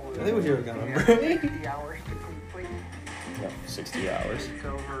 20-mile I think we hear a gun. You have 60 hours to complete. 60 hours. It's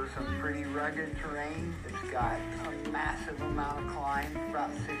over some pretty rugged terrain. It's got a massive amount of climb,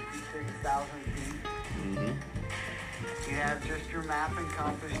 about 66,000 feet. Mm-hmm. You have just your map and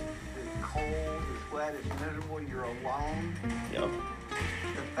compass. It's cold, it's wet, it's miserable, you're alone. Yep.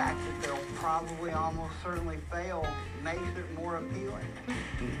 The fact that they'll probably almost certainly fail makes it more appealing.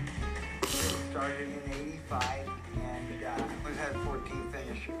 It started in 85 and we've had 14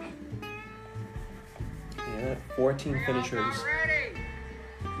 finishers. Yeah, 14 finishers.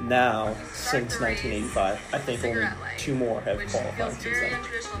 Now, since 1985, I think only 2 more have qualified since then.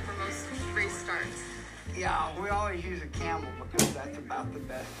 Traditional for most race starts. Yeah, we always use a Camel because that's about the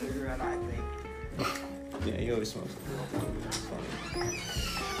best cigarette, I think. Yeah, he always smokes. It's funny.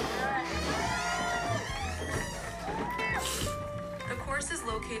 The course is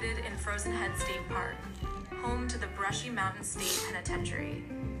located in Frozen Head State Park, home to the Brushy Mountain State Penitentiary,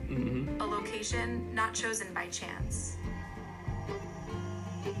 a location not chosen by chance.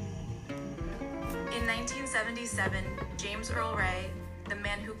 In 1977, James Earl Ray, the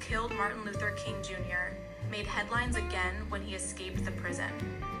man who killed Martin Luther King Jr., made headlines again when he escaped the prison.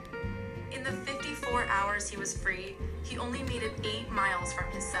 In the 54 hours he was free, he only made it 8 miles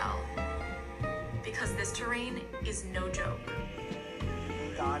from his cell. Because this terrain is no joke.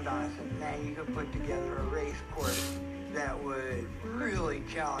 It dawned on us that, man, you could put together a race course that would really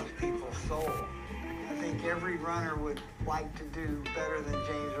challenge people's soul. I think every runner would like to do better than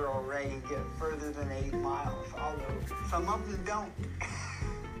James Earl Ray and get further than 8 miles, although some of them don't.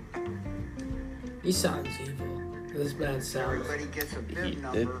 He sounds evil. This man sounds. Everybody gets a bib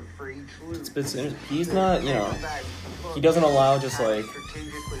number for each loop. He's not, he doesn't allow just like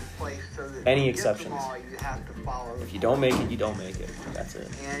any exceptions. If you don't make it, you don't make it. That's it.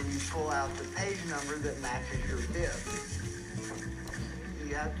 And you pull out the page number that matches your bib.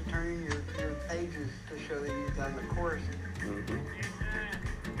 You have to turn in your pages to show that you've done the course. Mm-hmm.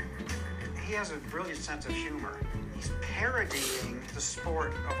 He has a brilliant sense of humor. He's parodying the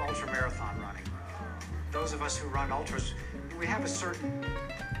sport of ultramarathon running. Those of us who run ultras, we have a certain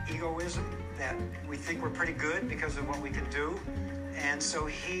egoism that we think we're pretty good because of what we can do. And so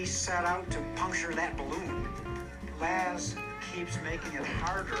he set out to puncture that balloon. Laz keeps making it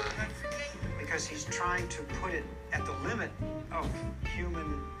harder because he's trying to put it at the limit of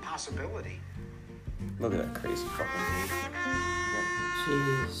human possibility. Look at that crazy fucking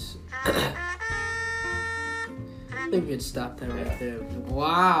Jeez. I think we could stop that right there.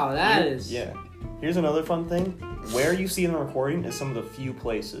 Wow, that is... Yeah. Here's another fun thing. Where you see in the recording is some of the few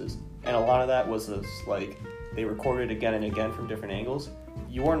places. And a lot of that was this, like, they recorded again and again from different angles.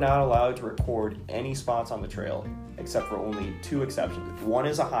 You are not allowed to record any spots on the trail except for only 2 exceptions. One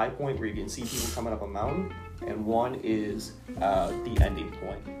is a high point where you can see people coming up a mountain, and one is the ending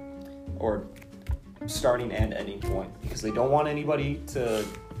point, or starting and ending point, because they don't want anybody to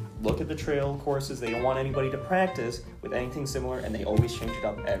look at the trail courses. They don't want anybody to practice with anything similar, and they always change it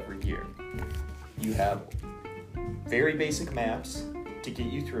up every year. You have very basic maps to get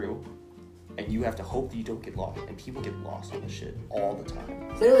you through, and you have to hope that you don't get lost. And people get lost on this shit all the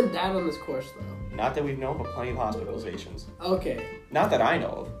time. Has anyone died on this course, though? Not that we've known, but plenty of hospitalizations. Okay. Not that I know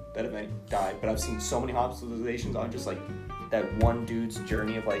of that have died, but I've seen so many hospitalizations on just like that one dude's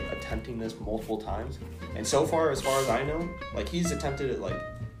journey of like attempting this multiple times. And so far as I know, like he's attempted it like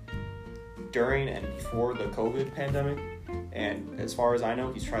during and before the COVID pandemic. And as far as I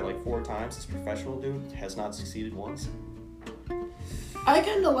know, he's tried like 4 times. This professional dude has not succeeded once. I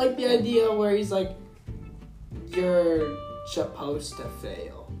kind of like the idea where he's like, you're supposed to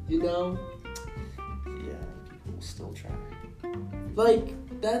fail, you know? Yeah, people will still try. Like,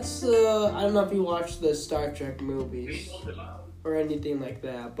 that's, I don't know if you watch the Star Trek movies or anything like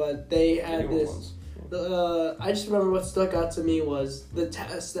that, but they had this, I just remember what stuck out to me was the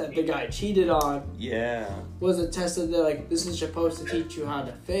test that the guy cheated on. Yeah. Was a test that they're like, this is supposed to teach you how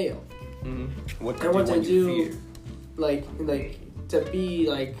to fail. Mm-hmm. What to and do what when to you do, fear. like to be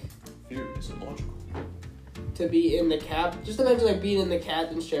like, Fear is illogical. to be in the just imagine like being in the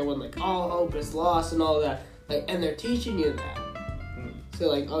captain's chair when like all hope is lost and all that, like, and they're teaching you that. So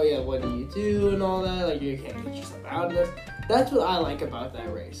like, oh yeah, what do you do and all that, like you can't get yourself out of this. That's what I like about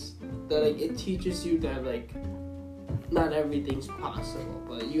that race. That like it teaches you that like not everything's possible,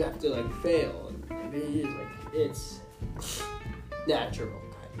 but you have to like fail, and it is like it's natural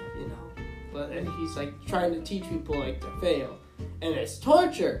kind of, you know. But and he's like trying to teach people like to fail. And it's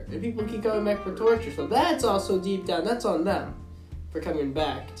torture, and people keep coming back for torture. So that's also deep down, that's on them for coming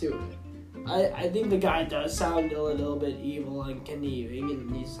back to it. I think the guy does sound a little bit evil and conniving,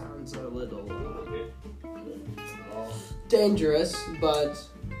 and he sounds a little dangerous, but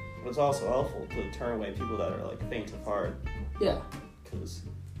But it's also helpful to turn away people that are like faint of heart. Yeah. Because,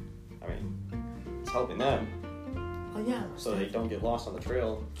 I mean, it's helping them. Oh yeah. So they don't get lost on the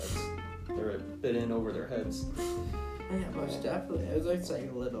trail. They're a bit in over their heads. Oh, yeah, most definitely. It was like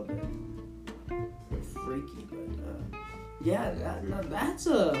a little bit freaky, but yeah, that's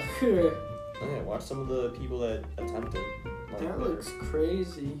a. Oh, yeah, watch some of the people that attempted. Like, That looks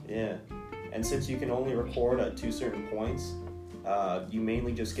crazy. Yeah, and since you can only record at 2 certain points, you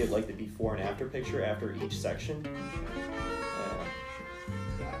mainly just get like the before and after picture after each section.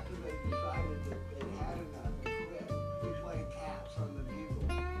 After they decided that they had enough, they quit. We played taps on the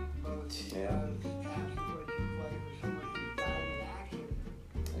bugle. Both Yeah. because taps is what you play for someone who died in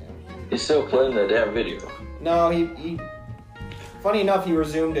action. He's still playing the damn video. No, he. Funny enough, he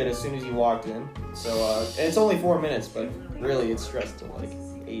resumed it as soon as you walked in. So and it's only 4 minutes, but really it's stretched to like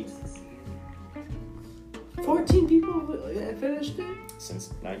 8 14 people finished it. since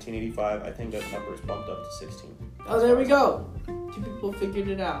 1985. I think that number's bumped up to 16. Oh, there we go. 2 people figured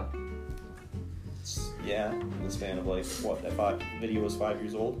it out. Yeah, in the span of like what? That video was 5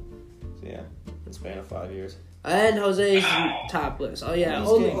 years old. So yeah, in the span of 5 years. And Jose's topless. Oh yeah. He's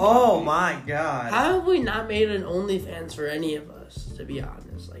Only, getting- Oh my god. how have we not made an OnlyFans for any of us? To be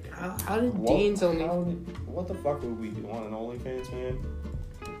honest, like how did Dean's only? What the fuck would we do on an OnlyFans, man?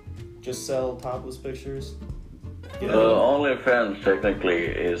 Just sell topless pictures? OnlyFans technically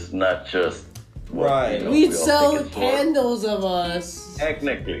is not just what, Right. you know, We'd we all sell think it's for. candles of us.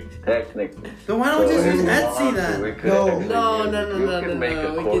 Technically. Then why don't we just if use we Etsy want to, then? we could No. actually No, use- no, you no, can no, make no,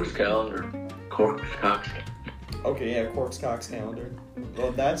 a we corks could- calendar. Corks cocks. Okay, yeah, Corks Cox calendar.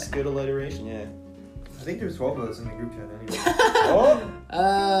 Well, that's good alliteration, yeah. I think there's 12 of us in the group chat anyway.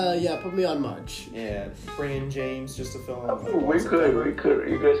 Oh! Yeah, put me on March. Yeah, bring in James just to film. We could.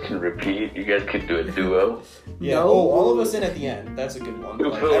 You guys can repeat. You guys could do a duo. Yeah, No. oh, all of us in at the end. That's a good one. Two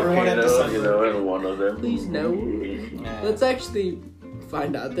Like, everyone at Filipinos, December. you know, and one of them. Please no. Yeah. Let's actually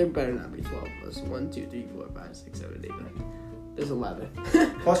find out. There better not be 12 of us. 1, 2, 3, 4, 5, 6, 7, 8, 9. There's 11.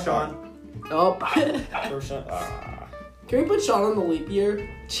 Plus Sean. Oh. First shot. Can we put Sean on the leap year?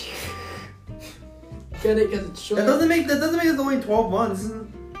 Get it? Because it's short. That doesn't make it only 12 months.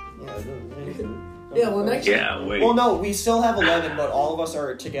 Yeah, it doesn't- Yeah, well, next Yeah, wait. Well, no, we still have 11, but all of us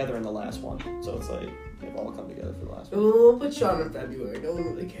are together in the last one. So it's like, they've all come together for the last one. We'll put Sean in February. No one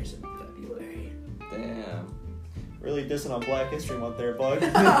really cares about February. Damn. Really dissing on Black History Month there, bud.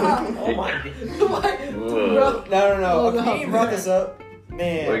 Oh my god. Whoa. No. Oh, no. He brought this up.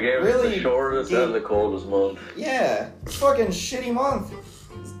 Man, We gave really. it the shortest and the coldest month. Yeah, it's fucking shitty month.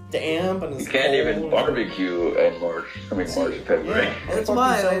 It's damp and it's You can't even cold. barbecue in March. March and February. Yeah, That's fucking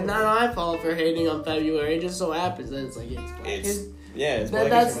why. so- It's not my fault for hating on February. It just so happens that it's like It's yeah, it's That-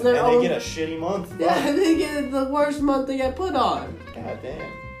 Black that's History their Month, and own- they get a shitty month. yeah, they get the worst month they get put on. God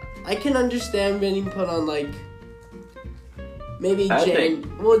damn. I can understand getting put on like maybe I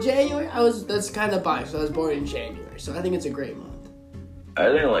January. That's kind of biased. I was born in January, so I think it's a great month. I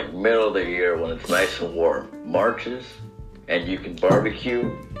think like middle of the year when it's nice and warm. Marches and you can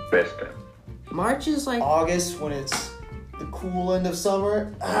barbecue, best time. March is like August when it's the cool end of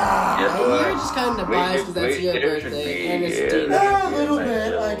summer. Yes, you're just kind of biased because that's your there should birthday be, and it's yeah, Dean's. Yeah, a little nice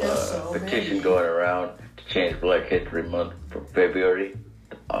bit, I little, guess so, petition maybe. going around to change Black History Month from February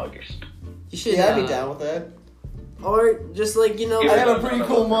to August. You should. Yeah, I'd be down with that. Or just like Yeah, I have a pretty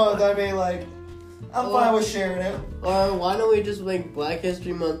cool month. I mean, like, I'm fine with sharing it. Or why don't we just make Black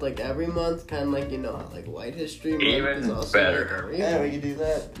History Month like every month, kind of like how like White History Month Even is also better. like every Yeah, we month. can do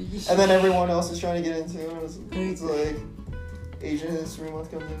that. And then everyone else is trying to get into it. It's like Asian History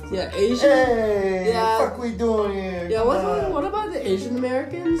Month comes in. It's Yeah, like, Asian. hey, Yeah. what the fuck we doing here? Yeah, Come on. what about the Asian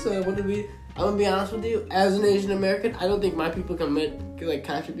Americans? What did we? I'm gonna be honest with you. As an Asian American, I don't think my people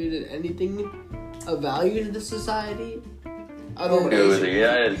contributed anything of value to the society. Other than To the Asian.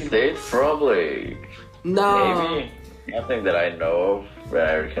 United States, probably. No. Maybe. Nothing that I know of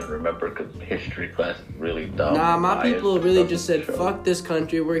that I can remember because history class is really dumb. Nah, my biased, people really doesn't just said, show. "Fuck this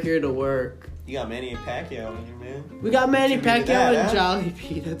country. We're here to work." You got Manny Pacquiao in here, man. We got Manny Contributed Pacquiao that, and huh?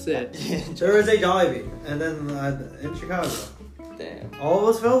 Jollibee. That's it. There was a Jollibee, and then in Chicago, Damn. all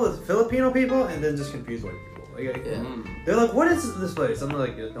of us filled with Filipino people, and then just confused white people. Like, Yeah. they're like, "What is this place?" I'm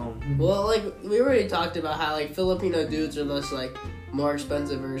like, "Don't." Well, like we already talked about how like Filipino dudes are this like more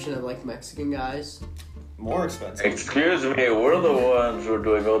expensive version of like Mexican guys. More expensive. Excuse me, we're the ones who are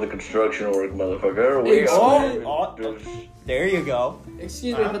doing all the construction work, motherfucker. We Excuse- are. There you go.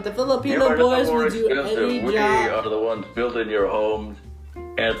 Excuse me, but the You Filipino are boys not more will do expensive. any We job. are the ones building your homes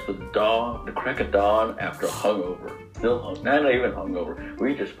at the dawn, the crack of dawn after hungover. Still hung, not even hungover.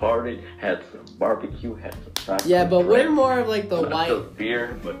 We just partied, had some barbecue, had some tacos. Yeah, but we're drank more of like the not white. just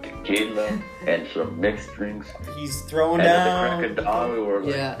beer, but tequila and some mixed drinks. He's throwing And at down. the crack of dawn, we were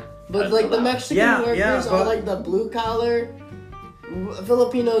like, Yeah, but like the Mexican Yeah, workers yeah, are but- like the blue collar.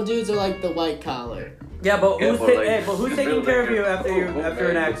 Filipino dudes are like the white collar. Yeah, but Yeah, who's but, like, hey, but who's the taking care of building you after you're- who after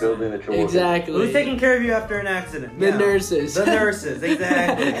an made the accident? building that you're working? Exactly. Who's taking care of you after an accident? The Yeah. nurses. The nurses, I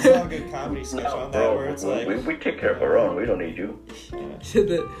exactly. saw a good comedy sketch No, on that bro, where it's like, we take care of our own. We don't need you.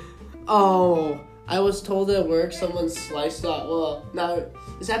 Oh, I was told at work someone sliced off. Well, now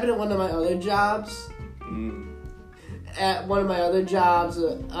this happened at one of my other jobs. At one of my other jobs,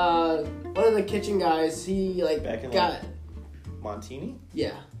 one of the kitchen guys, he like Back in, got Montini?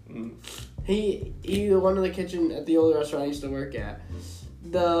 yeah. Mm. He one of the kitchen at the old restaurant I used to work at.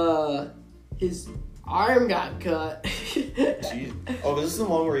 His arm got cut. Jeez. Oh, this is the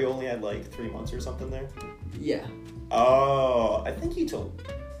one where he only had like 3 months or something there? Yeah. Oh, I think he told.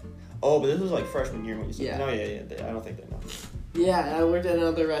 Oh, but this was like freshman year when you said. Yeah. No, yeah. I don't think they know. Yeah, I worked at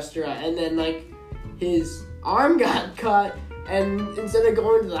another restaurant, and then like his arm got cut, and instead of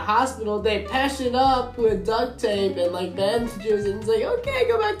going to the hospital, they patched it up with duct tape and like bandages, and it's like, okay,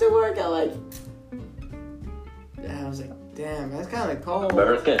 go back to work. I was like, damn, that's kind of cold.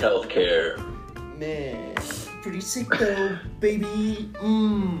 American healthcare. Man, pretty sick though, baby.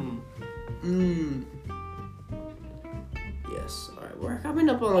 Yes. All right, we're coming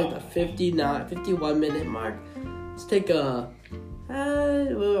up on like the 51 minute mark. Let's take a.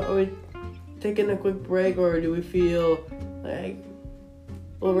 Are we taking a quick break, or do we feel like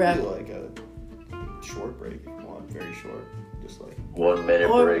we'll wrap? Like a short break if you want, very short, just like. 1 minute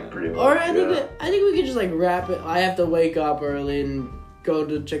break, pretty much. Or I think we could just like wrap it. I have to wake up early and go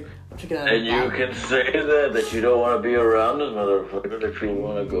to check out. And you can say that you don't want to be around this motherfucker if you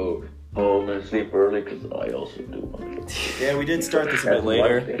want to go home and sleep early, because I also do want to. Yeah, we did start this a bit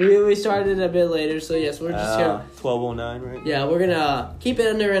later. We started a bit later, so yes, we're just gonna. 12:09, right? Yeah, we're gonna keep it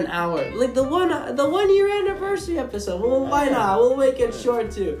under an hour, like the 1 year anniversary episode. Well, why not? We'll make it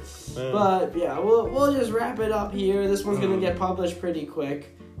short too. But yeah, we'll just wrap it up here. This one's gonna get published pretty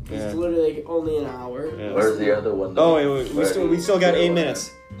quick. It's literally only an hour. Yeah. Where's the other one? Oh, wait, we still got 8 minutes.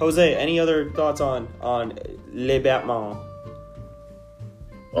 Jose, any other thoughts on Le Batman?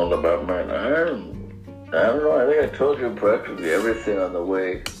 On the Batman, I don't know. I think I told you practically everything on the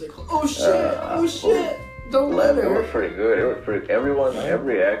way. It's like, oh shit, don't let It her. was pretty good. It was pretty.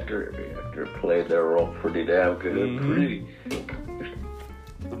 Every actor played their role pretty damn good. Pretty.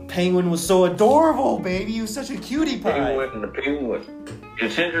 The penguin was so adorable, baby. He was such a cutie pie. Penguin.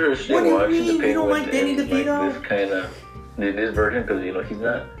 It's interesting What do you watching mean? the You penguin. don't like Danny DeVito? This kind of this version, because he's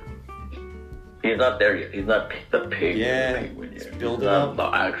not there yet. He's not the pig. Yeah, penguin yet. building He's not up. the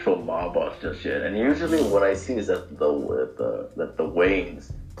actual mob boss just yet. And usually what I see is that the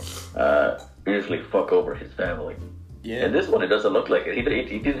Waynes usually fuck over his family. Yeah. And this one, it doesn't look like it. He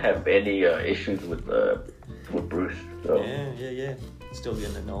didn't have any issues with Bruce. So. Yeah. Still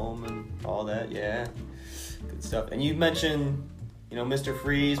getting to know him and all that. Yeah, good stuff. And you mentioned, Mr.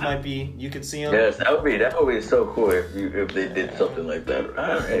 Freeze might be. You could see him. Yes, that would be so cool if they did something like that.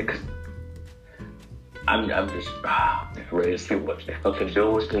 I'm just ready to see what they fucking do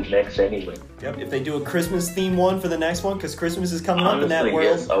with the next anyway. Yep. If they do a Christmas theme one for the next one, because Christmas is coming up in that world.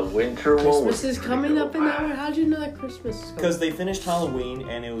 Yes, a winter one. Christmas is coming up in that one. How'd you know that Christmas is coming? Because they finished Halloween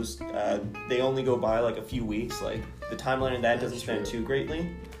and it was they only go by like a few weeks. Like the timeline of that doesn't span too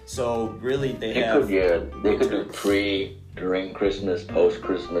greatly. So really they have. They could do during Christmas, post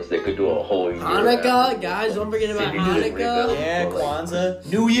Christmas. They could do a whole year. Hanukkah, guys, don't forget about Hanukkah. Yeah, Kwanzaa,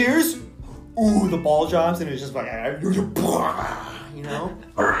 New Year's. Ooh, the ball drops and it's just like,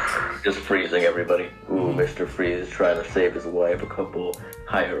 just freezing everybody. Ooh, Mr. Freeze is trying to save his wife. A couple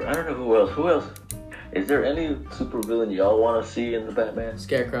higher. I don't know who else. Is there any supervillain y'all want to see in the Batman?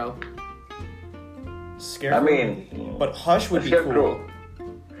 Scarecrow. Scarecrow. I mean, but Hush would be cool.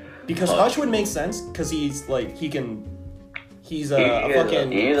 Because Hush would make sense because he's like he can. He's He could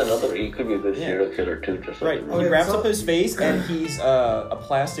be a good serial killer too. Just right. He wraps up his face and he's a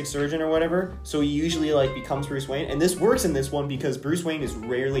plastic surgeon or whatever. So he usually like becomes Bruce Wayne, and this works in this one because Bruce Wayne is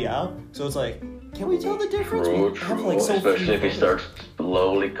rarely out. So it's like, can we tell the difference? True. Especially if he starts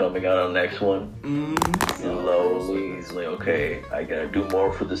slowly coming out on the next one. Slowly, he's like, okay, I gotta do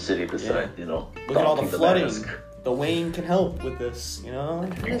more for the city besides, Look at all the flooding. mask. The Wayne can help with this,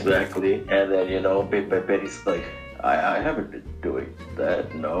 Exactly. And then, bit by bit, he's like, I haven't been doing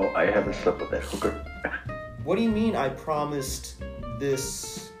that. No, I haven't slept with that hooker. What do you mean I promised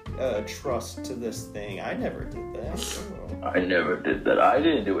this trust to this thing? I never did that. I never did that. I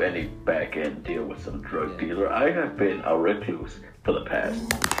didn't do any back-end deal with some drug dealer. I have been a recluse for the past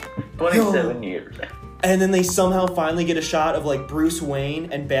 27 years. And then they somehow finally get a shot of like Bruce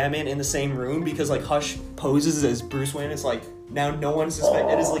Wayne and Batman in the same room because like Hush poses as Bruce Wayne. It's like now no one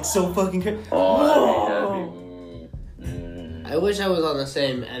suspected. It's like so fucking crazy. I wish I was on the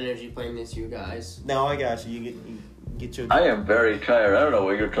same energy plane as you guys. No, I got you. You get your I am very tired. I don't know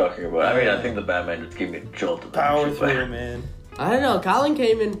what you're talking about. I mean, I think the Batman just gave me a jolt of power energy, through, man. I don't know. Colin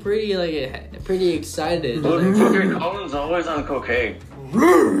came in pretty excited. Look, fucking Colin's always on cocaine.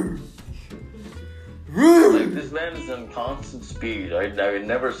 Like, this man is on constant speed. I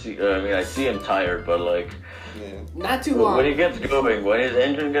never see. I see him tired, but like, not too long. When he gets going, when his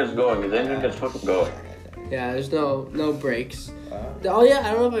engine gets going, his engine gets fucking going. Yeah, there's no breaks. Oh yeah,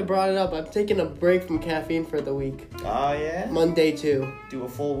 I don't know if I brought it up. I'm taking a break from caffeine for the week. Oh yeah. Monday too. Do a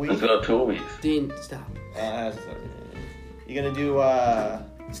full week. Let's go 2 weeks. Dean, stop. You gonna do?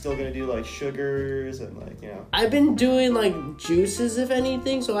 Still gonna do like sugars and like I've been doing like juices, if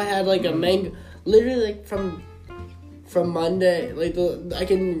anything. So I had like a mango. Literally, like, from Monday, like, I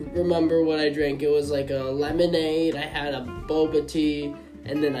can remember what I drank. It was, like, a lemonade, I had a boba tea,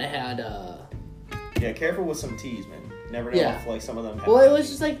 and then I had Yeah, careful with some teas, man. Never know if, like, some of them have... Well, it was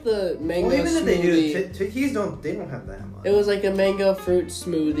just, like, the mango smoothie. Well, even if they do, teas they don't have that much. It was, like, a mango fruit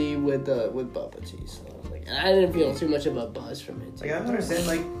smoothie with boba tea, so... And I didn't feel too much of a buzz from it. Like, I don't understand,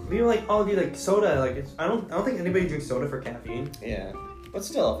 like, we were like, oh, dude, like, soda, like, I don't think anybody drinks soda for caffeine. Yeah. But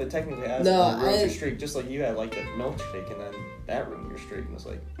still, if it technically has ruins your streak, just like you had like the milkshake, and then that ruined your streak, and it's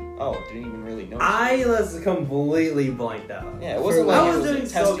like, oh, didn't even really know. I was completely blanked out. Yeah, it wasn't like I it was doing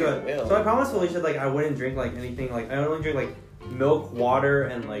so good. Will. So I promised Felicia like I wouldn't drink like anything. Like I would only drink like milk, water,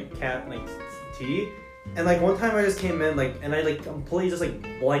 and like tea. And like one time I just came in like and I like completely just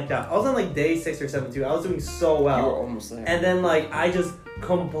like blanked out. I was on like day 6 or 7 too. I was doing so well. You were almost there. And then like I just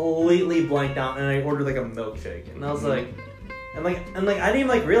completely blanked out and I ordered like a milkshake and I was like. And I didn't even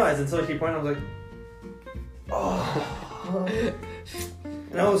like realize until she pointed. I was like, oh,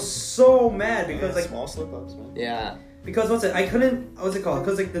 and I was so mad because like small slip ups, man. Yeah, because what's it called?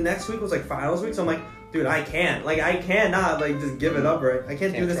 Because like the next week was like finals week, so I'm like, dude, I cannot like just give it up, right? I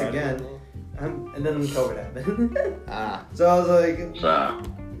can't do this again. And then COVID happened. So I was like,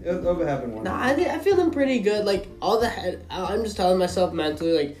 it'll happen one. No, I feeling pretty good. Like I'm just telling myself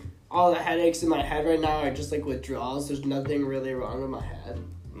mentally like. All the headaches in my head right now are just like withdrawals. There's nothing really wrong with my head.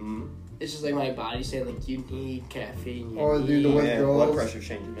 Mm-hmm. It's just like my body saying like you need caffeine. The withdrawals. Yeah, blood pressure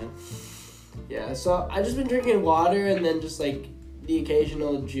changing, man. Yeah, so I just been drinking water and then just like the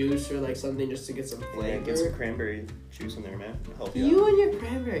occasional juice or like something just to get some flavor. Yeah, get some cranberry juice in there, man. Help you out. And your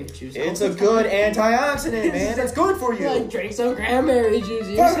cranberry juice. It's a good antioxidant, man. It's good for you. Like drink some cranberry juice.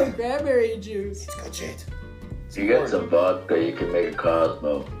 Use some cranberry juice. It's good shit. You get some vodka, you can make a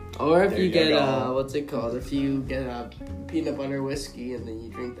Cosmo. Or if you get what's it called? If you get a peanut butter whiskey and then you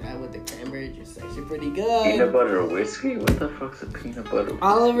drink that with the cranberry juice, it's actually pretty good. Peanut butter whiskey? What the fuck's a peanut butter whiskey?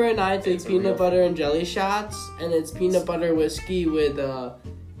 Oliver and I take peanut butter and jelly shots, and it's peanut butter whiskey with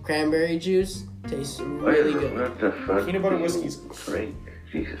cranberry juice. Tastes really good. What the fuck? Peanut butter whiskey's great.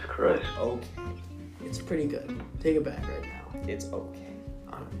 Jesus Christ. Okay. It's pretty good. Take it back right now. It's okay.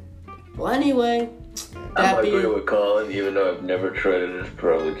 Well, anyway. I'm agree with Colin, even though I've never tried it. It's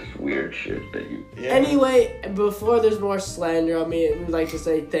probably just weird shit that you... Yeah. Anyway, before there's more slander on me, we'd like to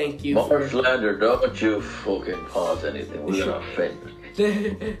say thank you more slander, don't you fucking pause anything. We're gonna offend.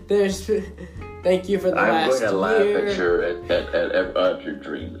 There's... Thank you for the last year. I'm going to laugh at your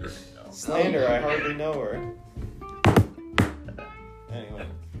dreams. Slander, I hardly know her. Anyway.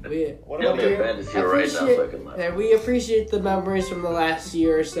 What about you? We appreciate the memories from the last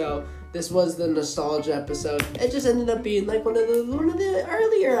year or so. This was the nostalgia episode. It just ended up being like one of the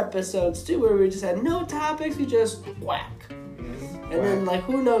earlier episodes too, where we just had no topics. We just whack. And then like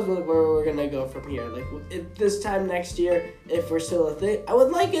who knows where we're gonna go from here. Like this time next year, if we're still a thing, I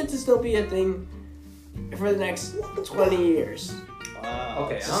would like it to still be a thing for the next 20 years. Wow.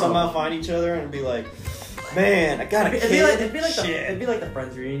 Okay. So somehow find each other and be like, man, I got a kid. It'd be like the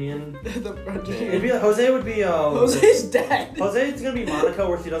Friends reunion. The Friends reunion. It'd be like Jose would be Jose's dead. Jose's gonna be Monica,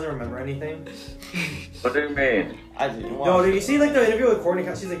 where she doesn't remember anything. What do you mean? I didn't watch. No, did you see like the interview with Courtney?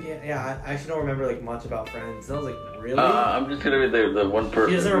 She's like, yeah, I actually don't remember like much about Friends. And I was like, really? I'm just gonna be the one person.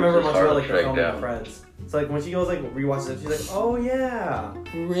 She doesn't remember much about like the film of Friends. So like when she goes like rewatches it, she's like, oh yeah.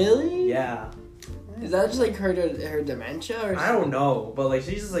 Really? Yeah. Is that just like her dementia or something? I don't know, but like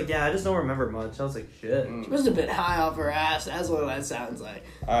she's just like, yeah, I just don't remember much. I was like, shit. She must have been high off her ass. That's what that sounds like.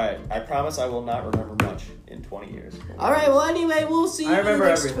 Alright, I promise I will not remember much in 20 years. Alright, well, anyway, we'll see you in the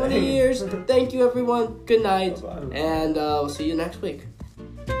next 20 years. Thank you, everyone. Good night. Bye-bye. And we'll see you next week.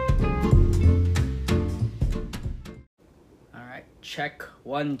 Alright, check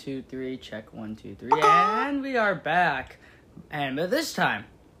 1, 2, 3, check 1, 2, 3. And we are back. And but this time,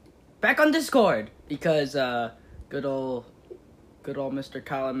 back on Discord. Because good old Mr.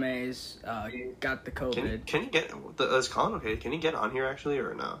 Colin got the COVID. Can you get is Colin okay? Can you get on here actually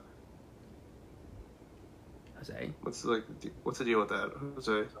or no? Jose? What's the deal with that,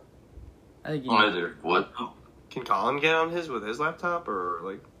 Jose? I think Either what? Can Colin get on with his laptop or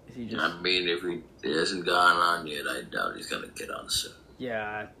like? Is he just... I mean, if he hasn't gone on yet, I doubt he's gonna get on soon.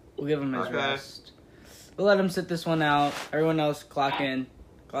 Yeah, we'll give him his rest. We'll let him sit this one out. Everyone else, clock in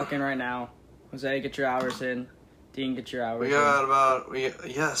right now. Jose, get your hours in. Dean, get your hours in.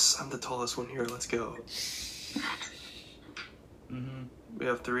 Yes, I'm the tallest one here. Let's go. Mm-hmm. We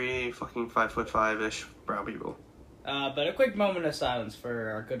have 3 fucking 5'5" brown people. But a quick moment of silence for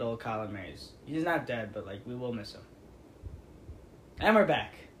our good old Colin Mays. He's not dead, but like we will miss him. And we're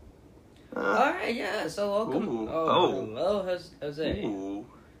back. All right, yeah. So welcome. Hello, Jose. Ooh.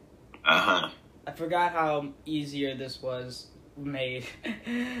 I forgot how easier this was made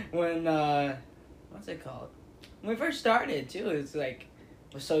when what's it called? When we first started too. It's like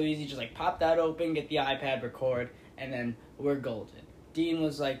it was so easy. Just like pop that open, get the iPad, record, and then we're golden. Dean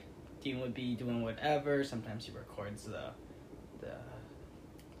would be doing whatever. Sometimes he records the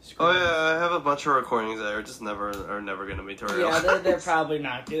screens. Oh yeah, I have a bunch of recordings that are just never gonna be turned. Yeah, they're probably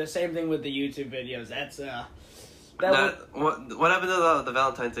not. The same thing with the YouTube videos. What happened to the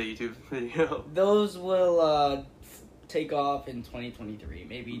Valentine's Day YouTube video? Those will take off in 2023,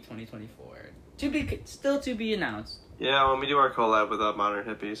 maybe 2024. Still to be announced. Yeah, when we do our collab with Modern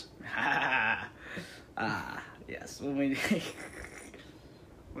Hippies. Yes, when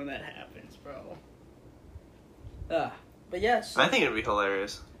that happens, bro. But yes. I think it'd be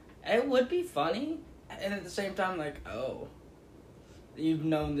hilarious. It would be funny, and at the same time, like, oh, you've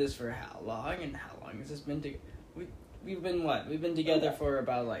known this for how long, and how long has this been together? We've been what? We've been together for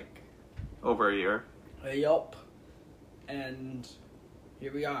about, like... Over a year. Yup. And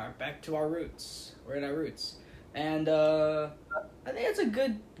here we are, back to our roots. We're in our roots. And, I think it's a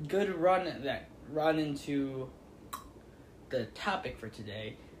good run into the topic for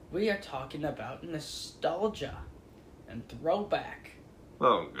today. We are talking about nostalgia and throwback.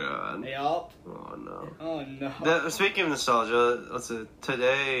 Oh, God. Yup. Oh, no. Oh, no. Speaking of nostalgia,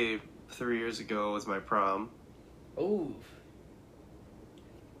 today, 3 years ago, was my prom. Ooh.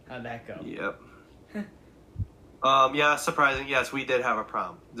 How'd that go? Yep. Yeah, surprising. Yes, we did have a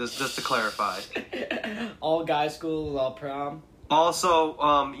prom. Just to clarify. All guys school, all prom? Also,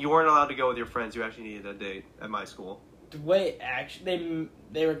 you weren't allowed to go with your friends. You actually needed a date at my school. Wait, actually,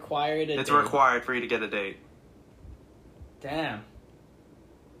 they required a date? It's required for you to get a date. Damn.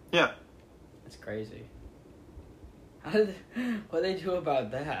 Yeah. That's crazy. What do they do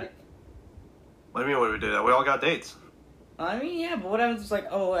about that? What do you mean, what do we do that? We all got dates. I mean, yeah, but what happens if, like,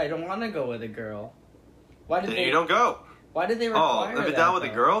 oh, I don't want to go with a girl? Why did then you don't go. Why did they require if it's down with a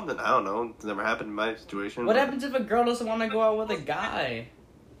girl, then I don't know. It's never happened in my situation. What happens if a girl doesn't want to go out with a guy?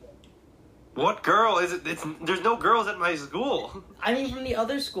 What girl is it? There's no girls at my school. I mean, from the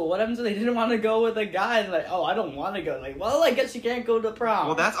other school. What happens if they didn't want to go with a guy? And like, oh, I don't want to go. Like, well, I guess you can't go to prom.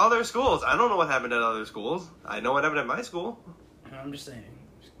 Well, that's other schools. I don't know what happened at other schools. I know what happened at my school. I'm just saying.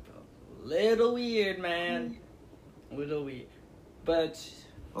 Little weird, man. Little weird. But...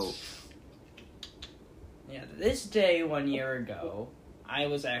 Oh. Yeah, this day 1 year ago, I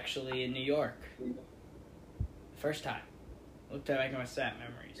was actually in New York. First time. Looked back at my sad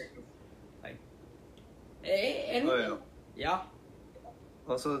memories. Like, anything? Oh, yeah.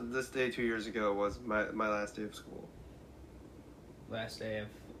 Also, this day 2 years ago was my last day of school. Last day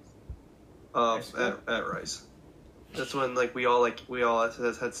of at Rice. That's when we all had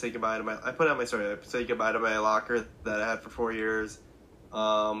to say goodbye to I put out my story. I said goodbye to my locker that I had for 4 years.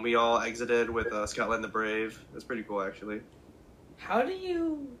 We all exited with Scotland the Brave. It was pretty cool, actually. Why do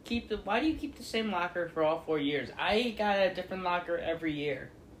you keep the same locker for all 4 years? I got a different locker every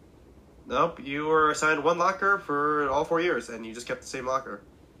year. Nope, you were assigned one locker for all 4 years, and you just kept the same locker.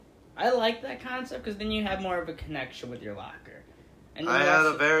 I like that concept because then you have more of a connection with your locker. And I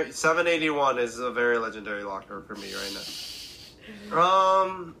had 781 is a very legendary locker for me right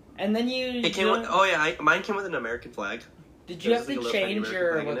now. And then it came with, mine came with an American flag. Did you have to change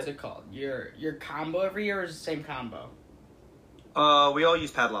your what's it called? Your combo every year, or is it the same combo? We all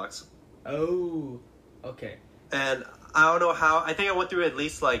use padlocks. Oh, Okay. And I don't know how. I think I went through at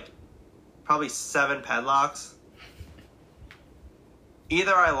least like probably 7 padlocks.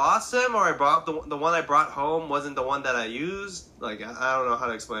 Either I lost them or I brought the one I brought home wasn't the one that I used. Like I don't know how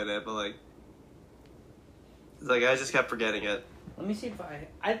to explain it, but like it's like I just kept forgetting it. Let me see if I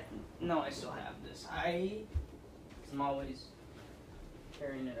still have this. I'm always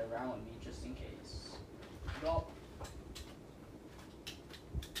carrying it around with me just in case. Well,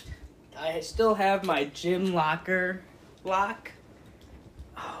 I still have my gym locker lock.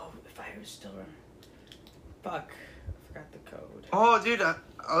 Oh, if I was still fuck, I forgot the code. Oh, dude, I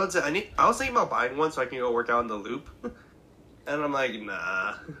was thinking about buying one so I can go work out in the loop, and I'm like,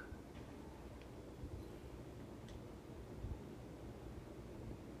 nah.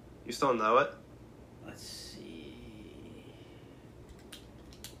 You still know it? Let's see.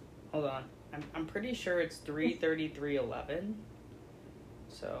 Hold on. I'm pretty sure it's 3:33:11.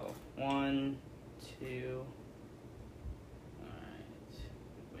 So 1, 2. Alright.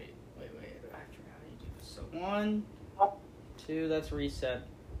 Wait. I forgot how you do this. So 1, 2. That's reset,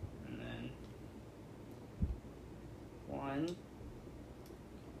 and then 1,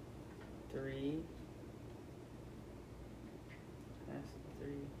 3. That's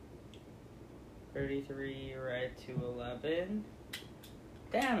 3. 33 right to 11.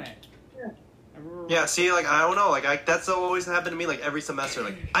 Damn it. Yeah, see, like, I don't know, like, that's always happened to me, like, every semester,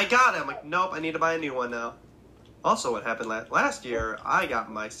 like, I got it, I'm like, nope, I need to buy a new one now. Also, what happened last year, I got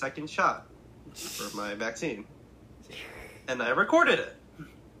my second shot for my vaccine, and I recorded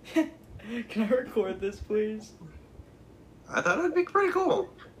it. Can I record this, please? I thought it would be pretty cool.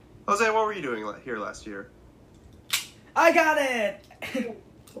 Jose, what were you doing here last year? I got it!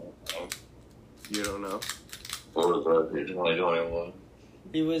 You don't know. What was that? 2021.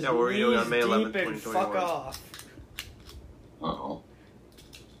 He was what were you doing on May 11th, deep and 2021? fuck off. Uh-oh.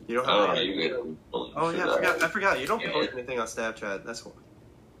 You don't Oh, have you get them. Oh, yeah, I forgot. You don't post anything on Snapchat. That's what.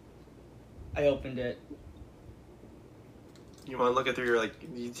 I opened it. You want to look at through your, like,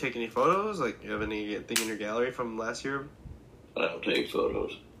 do you take any photos? Like, you have anything in your gallery from last year? I don't take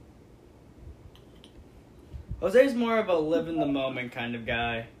photos. Jose's more of a live in the moment kind of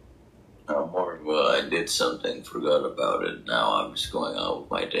guy. I'm more of a, I did something, forgot about it. Now I'm just going on with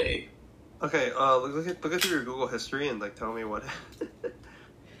my day. Okay, look at through your Google history and, like, tell me what.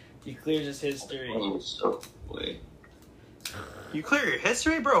 He clears his history. Oh, so, wait. You clear your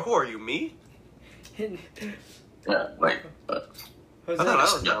history, bro? Who are you, me? Yeah, like, I thought I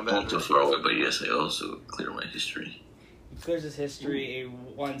was down not bad. to throw it, but yes, I also clear my history. He clears his history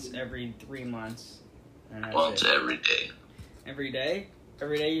once every 3 months. And that's Once it. every day. Every day?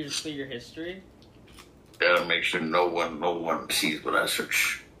 Every day you just clear your history? Gotta make sure no one sees what I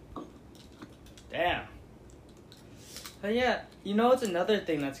search. Damn. But yeah, you know what's another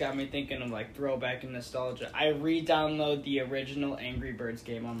thing that's got me thinking of like throwback and nostalgia? I re-download the original Angry Birds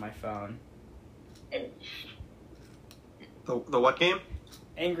game on my phone. The what game?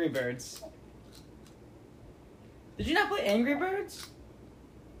 Angry Birds. Did you not play Angry Birds?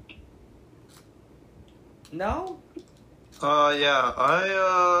 No?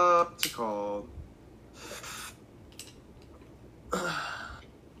 Yeah, what's it called?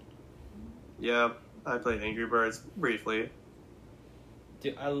 Yeah, I played Angry Birds briefly.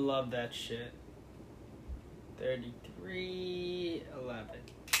 Dude, I love that shit. 33:11.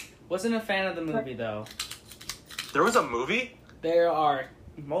 Wasn't a fan of the movie though. There was a movie? There are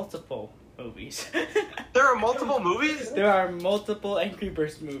multiple movies. There are multiple movies? There are multiple Angry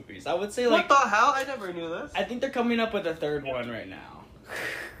Birds movies. I would say like what the hell? I never knew this. I think they're coming up with a third one right now.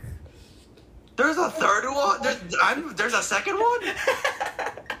 There's a third one? There's a second one?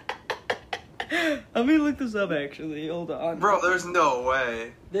 Let me look this up actually. Hold on. Bro, there's no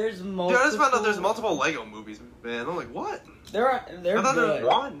way. There's multiple. Dude, I just found out there's multiple Lego movies, man. I'm like, what? They're I thought there good. was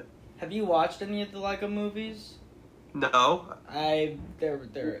one. Have you watched any of the Lego movies? No.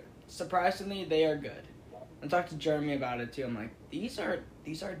 They're surprisingly they are good. I talked to Jeremy about it too. I'm like, these are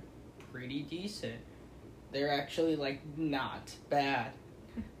pretty decent. They're actually like not bad.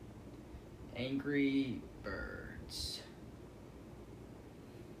 Angry Birds.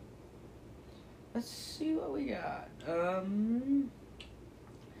 Let's see what we got.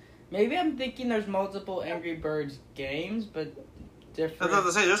 Maybe I'm thinking there's multiple Angry Birds games, but I different. was about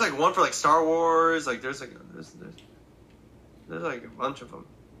to say, there's like one for like Star Wars, like there's like a bunch of them.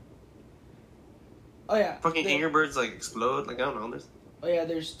 Oh yeah. Fucking Angry Birds like explode, like I don't know.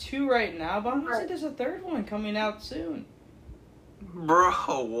 There's 2 right now, but I'm gonna say there's a third one coming out soon. Bro,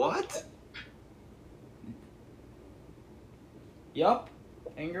 what? Yup.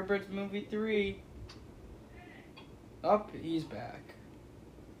 Angry Birds Movie 3. Up, he's back.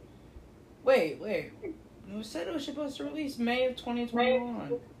 Wait. We said it was supposed to release May of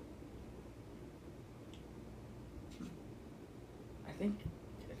 2021. I think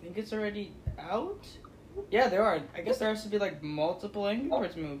it's already out. Yeah, there are. I guess there has to be like multiple Angry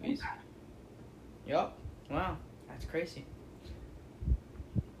Birds movies. Yup. Wow, that's crazy.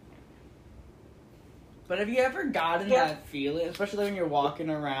 But have you ever gotten that feeling, especially when you're walking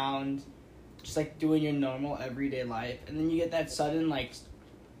around, just like doing your normal everyday life, and then you get that sudden like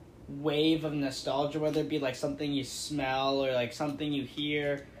wave of nostalgia, whether it be like something you smell or like something you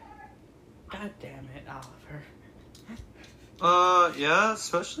hear? God damn it, Oliver. Yeah,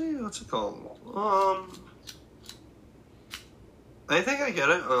 especially, what's it called? I think I get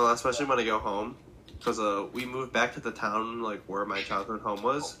it, especially when I go home. Because, we moved back to the town, like, where my childhood home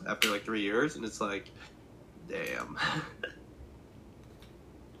was after, like, 3 years, and it's like, damn.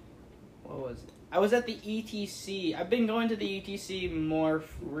 What was it? I was at the ETC. I've been going to the ETC more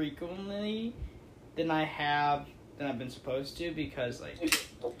frequently than I've been supposed to, because, like,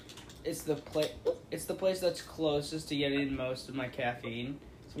 it's the place that's closest to getting most of my caffeine.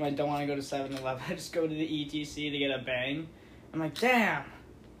 So when I don't want to go to 7-Eleven, I just go to the ETC to get a bang. I'm like, damn.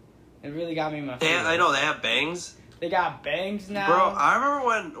 It really got me in my face. Yeah, I know, they have bangs. They got bangs now. Bro, I remember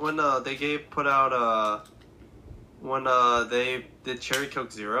when they put out, when they did Cherry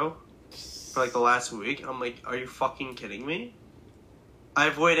Coke Zero for, like, the last week. I'm like, are you fucking kidding me?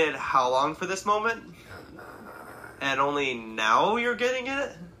 I've waited how long for this moment? And only now you're getting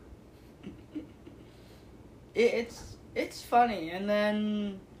it? It's funny, and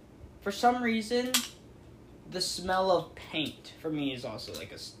then for some reason, the smell of paint for me is also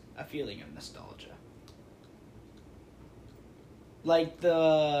like a feeling of nostalgia. Like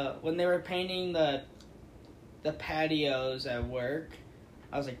when they were painting the patios at work,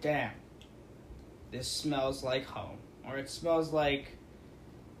 I was like, damn, this smells like home, or it smells like,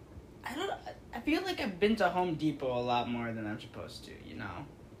 I feel like I've been to Home Depot a lot more than I'm supposed to, you know?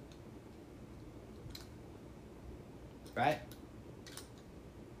 Right?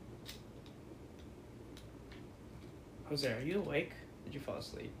 Jose, are you awake? Did you fall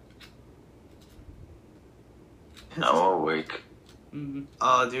asleep? I'm awake.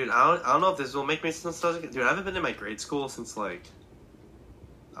 Mm-hmm. Dude, I don't know if this will make me nostalgic. Dude, I haven't been in my grade school since, like,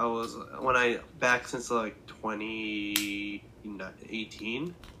 since, like,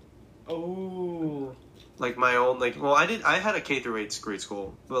 2018. Oh. Like, my own, like, well, I had a K through 8 grade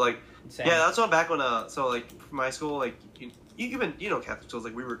school, but, like, Same. yeah, that's when back when, so, like, for my school, like, you know Catholic schools,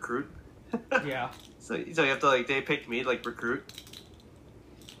 like, we recruit. Yeah. So you have to, like, they picked me to, like, recruit.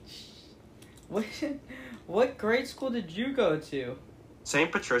 What grade school did you go to? St.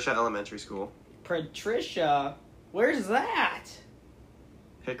 Patricia Elementary School. Patricia? Where's that?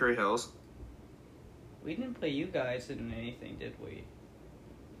 Hickory Hills. We didn't play you guys in anything, did we?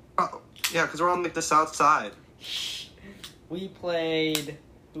 Oh, yeah, because we're on, like, the south side. We played...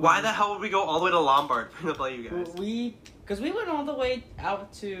 Why the hell would we go all the way to Lombard to play you guys? Because we went all the way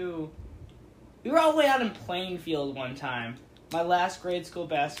out to... We were all the way out in Plainfield one time. My last grade school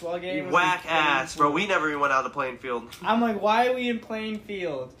basketball game was Whack in ass, bro. We never even went out to Plainfield. I'm like, why are we in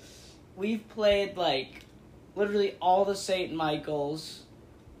Plainfield? We've played, like, literally all the St. Michael's.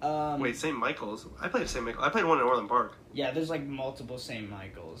 Wait, St. Michael's? I played St. Michael. I played one in Orland Park. Yeah, there's, like, multiple St.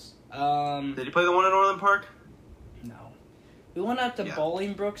 Michael's. Did you play the one in Orland Park? No. We went out to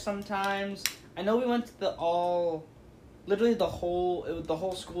Bolingbrook sometimes. I know we went to literally the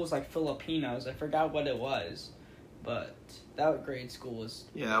whole school was, like, Filipinos. I forgot what it was. But that grade school was...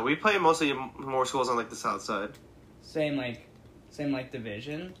 Yeah, we play mostly more schools on, like, the south side. Same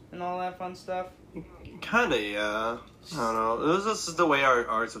division and all that fun stuff? Kinda, yeah. I don't know. It was just the way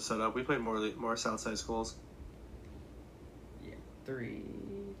ours was set up. We played more south side schools. Yeah, 3...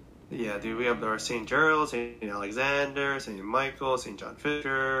 Yeah, dude, we have our St. Gerald, St. Alexander, St. Michael, St. John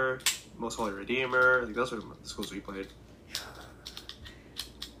Fisher, Most Holy Redeemer. Like, those were the schools we played.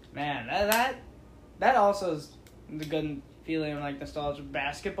 Man, that also is the good feeling of, like, nostalgia.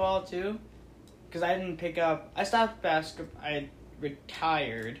 Basketball, too. Because I didn't pick up... I stopped basketball... I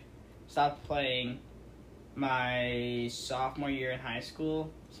retired. Stopped playing my sophomore year in high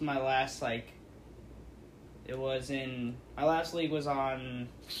school. So my last, like... My last league was on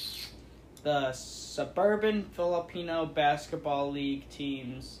the Suburban Filipino Basketball League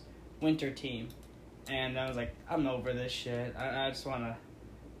team's winter team. And I was like, I'm over this shit. I just want to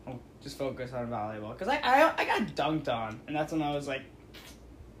just focus on volleyball. Because I got dunked on. And that's when I was like,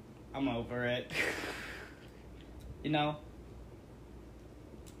 I'm over it. You know?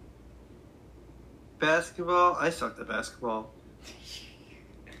 Basketball? I sucked at basketball.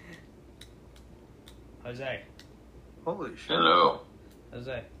 Jose. Holy shit. Hello.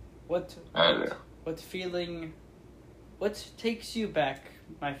 Jose. What feeling? What takes you back,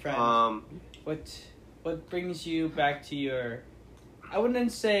 my friend? What brings you back to your? I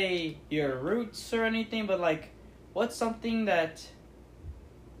wouldn't say your roots or anything, but like, what's something that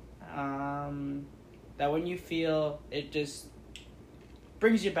that when you feel it just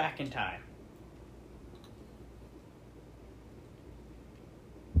brings you back in time?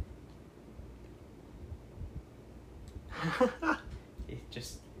 He's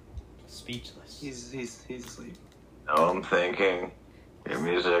just speechless. He's asleep. No, I'm thinking. Give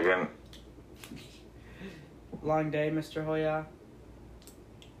me a second. Long day, Mr. Hoya?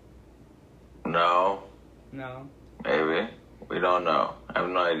 No. No. Maybe. We don't know. I have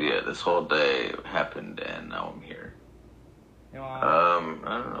no idea. This whole day happened and now I'm here. I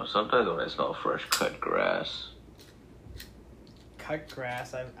don't know. Sometimes when I smell fresh cut grass. Cut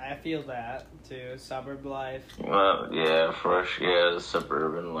grass, I feel that too. Suburb life. Well, yeah, the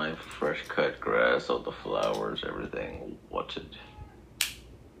suburban life, fresh cut grass, all the flowers, everything. What's it?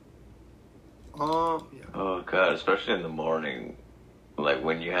 Yeah. Oh god, especially in the morning, like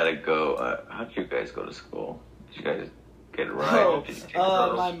when you had to go. How did you guys go to school? Did you guys get a ride?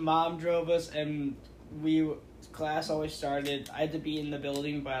 My mom drove us, and class always started. I had to be in the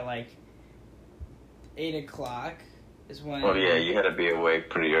building by like 8:00. Is when. Oh yeah, you had to be awake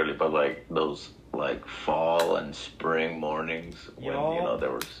pretty early, but like those like fall and spring mornings when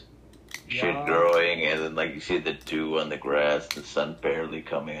there was shit growing, and then like you see the dew on the grass, the sun barely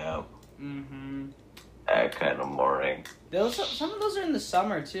coming out. Mm-hmm. That kind of morning. Some of those are in the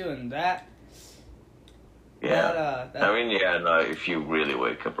summer too, and that. Yeah. If you really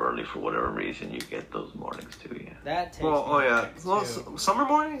wake up early for whatever reason, you get those mornings too. Yeah. That takes. Summer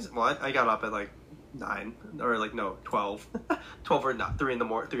mornings. Well, I got up at like 9 or like no 12, 12 or not 3 in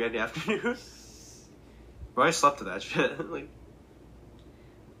the afternoon. But I slept to that shit. Like.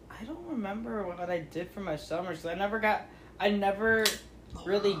 I don't remember what I did for my summers. I never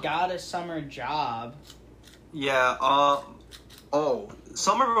really got a summer job. Yeah.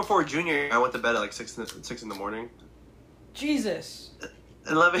 Summer before junior year, I went to bed at like 6 in the morning. Jesus.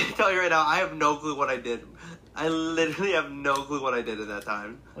 And let me tell you right now, I have no clue what I did. I literally have no clue what I did at that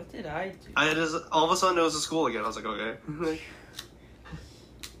time. What did I do? I just all of a sudden it was a school again. I was like, okay.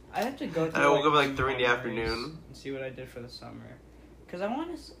 I have to go through. I woke up at like 3 in the afternoon and see what I did for the summer, because I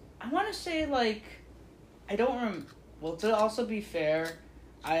want to say like I don't Well, to also be fair,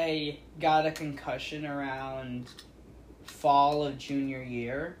 I got a concussion around fall of junior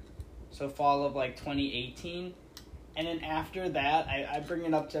year, so fall of like 2018, and then after that, I bring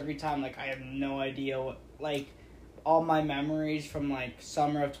it up to every time, like I have no idea what, like, all my memories from like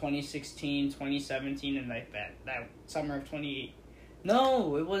summer of 2016, 2017, and like that summer of it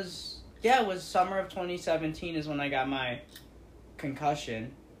was summer of 2017 is when I got my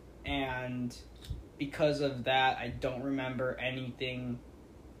concussion, and because of that, I don't remember anything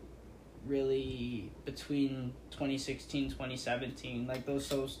really between 2016 2017, like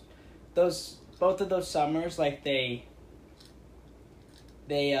those both of those summers, like they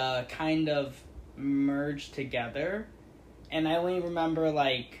kind of merged together, and I only remember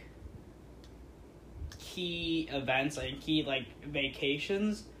like key events, like key like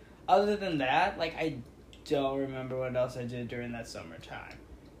vacations. Other than that, like I don't remember what else I did during that summertime.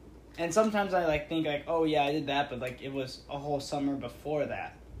 And sometimes I like think like, oh yeah, I did that, but like it was a whole summer before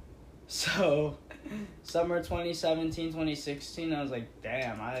that. So, summer 2017, 2016, I was like,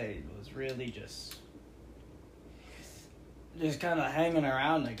 damn, I was really just kind of hanging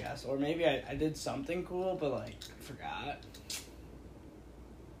around, I guess. Or maybe I did something cool, but, like, forgot.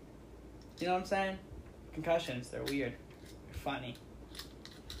 You know what I'm saying? Concussions, they're weird. They're funny.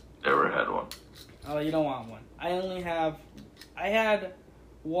 Never had one. Oh, you don't want one. I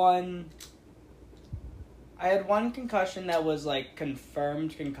had one concussion that was, like,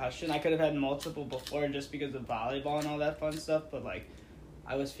 confirmed concussion. I could have had multiple before just because of volleyball and all that fun stuff, but, like,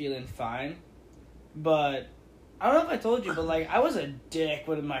 I was feeling fine. But I don't know if I told you, but, like, I was a dick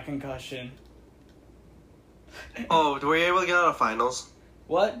with my concussion. Oh, were you able to get out of finals?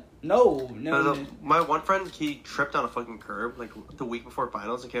 What? No. My one friend, he tripped on a fucking curb, like, the week before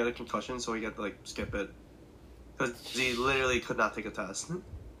finals, and he had a concussion, so he had to, like, skip it. Because he literally could not take a test.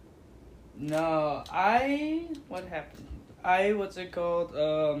 No, what happened? What's it called?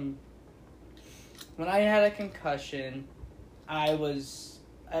 When I had a concussion, I had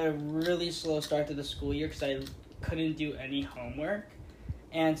a really slow start to the school year because I couldn't do any homework.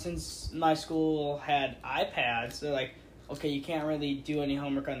 And since my school had iPads, they're like, okay, you can't really do any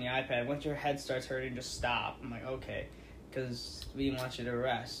homework on the iPad. Once your head starts hurting, just stop. I'm like, okay, because we want you to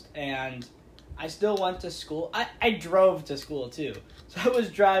rest. And I still went to school. I drove to school, too. So I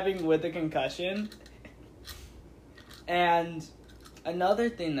was driving with a concussion. And another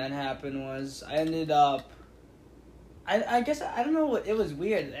thing that happened was I ended up... I guess, I don't know, what it was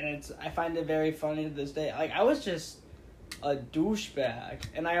weird, and I find it very funny to this day. Like, I was just a douchebag,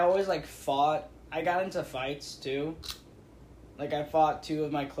 and I always, like, fought. I got into fights, too. Like, I fought 2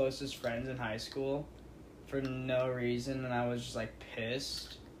 of my closest friends in high school for no reason, and I was just, like,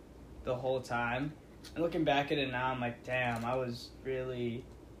 pissed the whole time. And looking back at it now, I'm like, damn, I was really...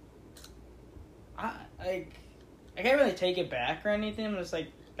 I can't really take it back or anything, but it's like,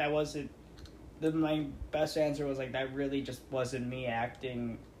 that wasn't... My best answer was, like, that really just wasn't me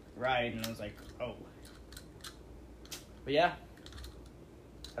acting right, and I was like, oh. But yeah,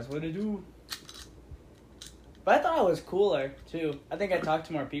 that's what I do. But I thought I was cooler, too. I think I talked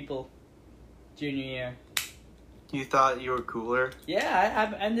to more people junior year. You thought you were cooler? Yeah,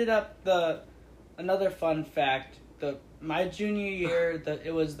 I ended up another fun fact, my junior year,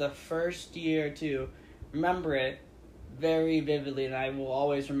 it was the first year to remember it very vividly, and I will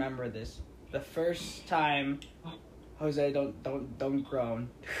always remember this. The first time, Jose, don't groan.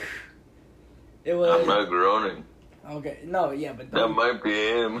 It was. I'm not groaning. Okay, no, yeah, but that might be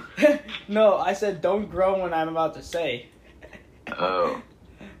him. No, I said don't groan when I'm about to say. Oh.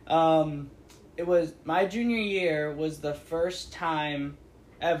 It was my junior year was the first time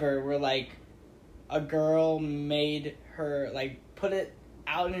ever where like a girl made her like put it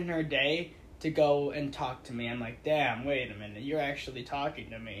out in her day to go and talk to me. I'm like, damn, wait a minute, you're actually talking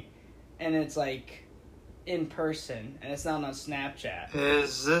to me. And it's like in person, and it's not on Snapchat.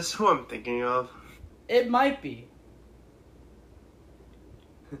 Is this who I'm thinking of? It might be.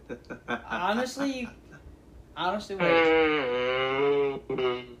 Honestly,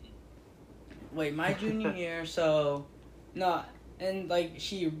 wait, my junior year, so, no, and, like,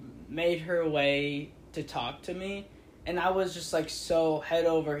 she made her way to talk to me, and I was just, like, so head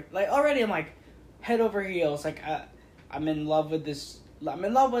over, like, already I'm, like, head over heels, like, I'm in love with this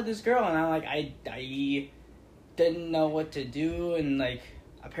girl, and I'm, like, I didn't know what to do, and, like,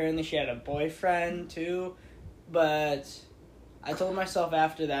 apparently she had a boyfriend, too, but I told myself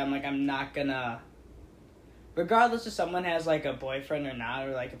after that, I'm, like, I'm not gonna, regardless if someone has, like, a boyfriend or not,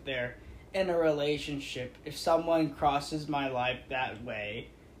 or, like, if they're in a relationship, if someone crosses my life that way,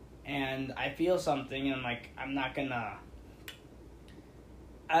 and I feel something, and I'm, like, I'm not gonna,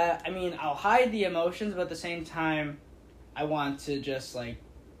 I mean, I'll hide the emotions, but at the same time, I want to just, like,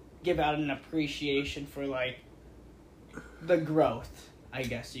 give out an appreciation for, like, the growth, I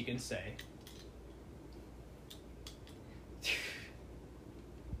guess you can say.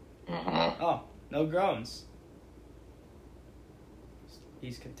 Oh, no groans.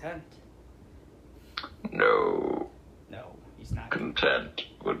 He's content. No. No, he's not. Content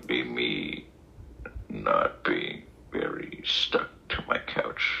would be me not being very stuck to my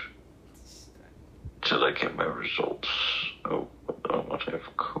couch till I get my results. Oh, I want to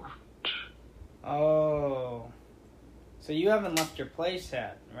have COVID. Oh. So you haven't left your place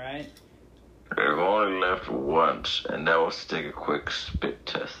yet, right? I've only left once, and that was to take a quick spit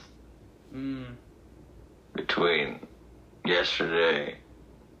test. Between yesterday,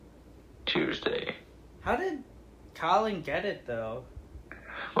 Tuesday. How did Colin get it, though?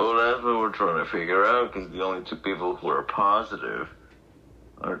 Well, that's what we're trying to figure out, because the only 2 people who are positive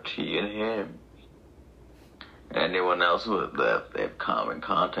are T and him. Anyone else that they have common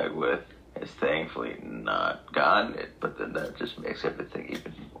contact with has thankfully not gotten it, but then that just makes everything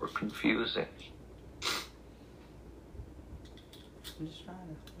even more confusing. I'm just trying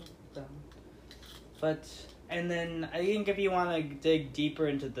to hold them. But, and then I think if you want to dig deeper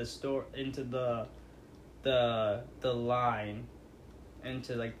into the into the line,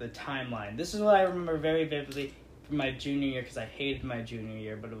 into like the timeline. This is what I remember very vividly from my junior year, because I hated my junior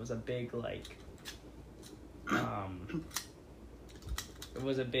year, but it was a big like, it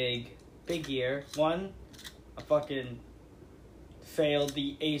was a big year. One, I fucking failed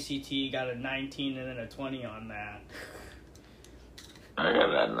the ACT, got a 19 and then a 20 on that. I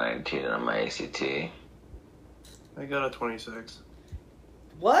got a 19 on my ACT. I got a 26.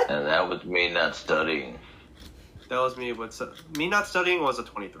 What? And that was me not studying. That was me. Me not studying was a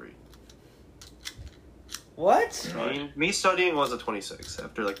 23. What? Me studying was a 26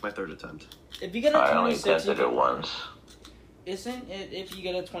 after like my 3rd attempt. If you get a 26, I only tested it once. Isn't it if you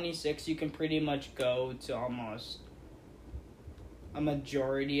get a 26, you can pretty much go to almost a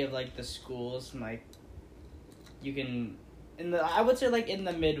majority of like the schools, and, like you can I would say like in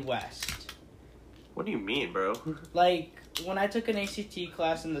the Midwest. What do you mean, bro? Like when I took an ACT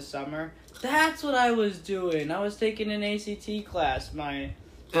class in the summer, that's what I was doing. I was taking an ACT class my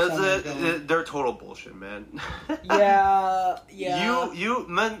They're total bullshit, man. Yeah.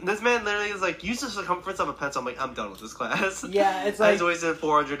 This man literally is like, use the circumference of a pencil. I'm like, I'm done with this class. Yeah, it's I like just wasted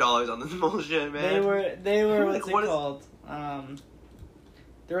 $400 on this bullshit, man. They were what's it called?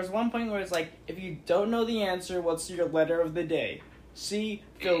 There was one point where it's like, if you don't know the answer, what's your letter of the day? C,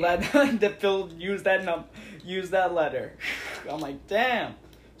 use that letter. I'm like, damn.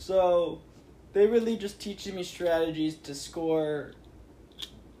 So they really just teaching me strategies to score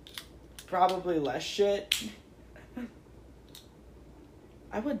probably less shit.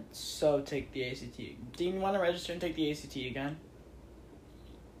 I would so take the ACT. Do you want to register and take the ACT again?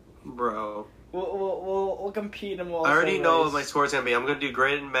 Bro. We'll compete and we'll. I already know what my score's gonna be. I'm gonna do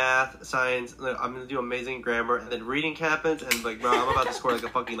great in math, science. I'm gonna do amazing in grammar, and then reading happens, and like, bro, I'm about to score like a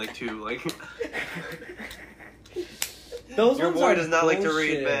fucking like 2. Like, those your ones boy are does not like to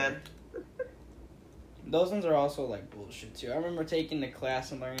read, bullshit. man. Those ones are also like bullshit too. I remember taking the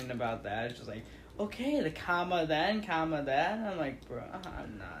class and learning about that. It's just like, okay, the comma then, comma that. I'm like, bro,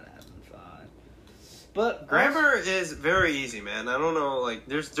 I'm not having fun. But grammar is very easy, man. I don't know, like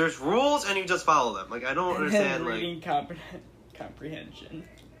there's rules and you just follow them. Like I don't understand reading comprehension.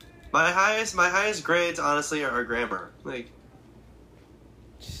 My highest grades honestly are grammar. Like,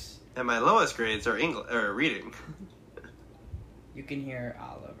 and my lowest grades are English or reading. You can hear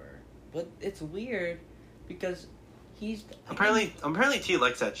Oliver, but it's weird because he's apparently T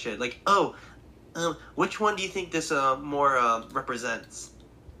likes that shit. Like, which one do you think this more represents?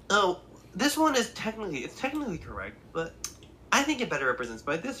 Oh, this one is technically correct, but I think it better represents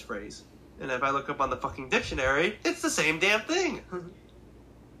by this phrase. And if I look up on the fucking dictionary, it's the same damn thing.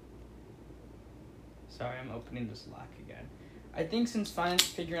 Sorry, I'm opening this lock again. I think since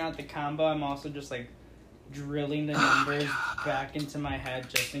figuring out the combo, I'm also just like drilling the numbers back into my head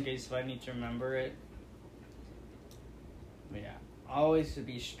just in case if I need to remember it. But yeah, always to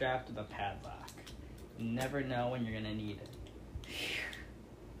be strapped with a padlock. You never know when you're gonna need it.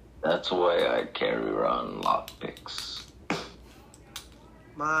 That's why I carry around lockpicks.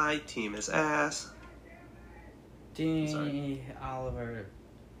 My team is ass. Oliver,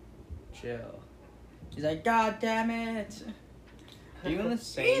 chill. He's like, God damn it! Do you want to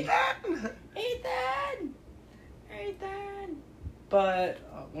say Ethan? But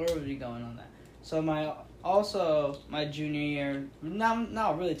where were we going on that? So my junior year,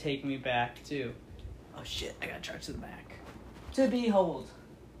 now really taking me back to, oh shit, I got charged to the back. To be on hold.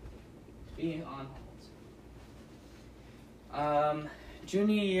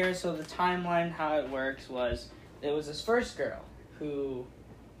 Junior year, so the timeline, how it works was, there was this first girl who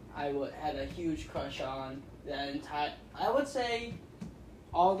I had a huge crush on that entire, I would say,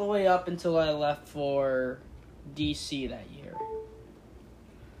 all the way up until I left for DC that year.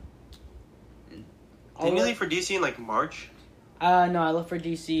 Didn't you leave for DC in like March? No, I left for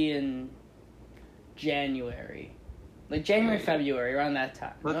DC in January. Like January, February, around that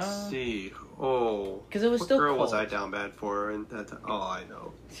time. Let's see. Oh. Because it was still girl cold. Was I down bad for in that time? Oh, I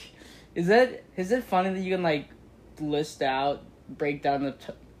know. Is it funny that you can like list out, break down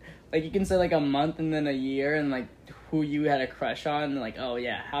like you can say like a month and then a year and like who you had a crush on and like, oh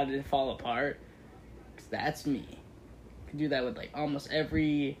yeah, how did it fall apart? 'Cause that's me. I can do that with like almost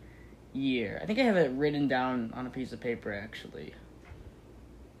every year. I think I have it written down on a piece of paper actually.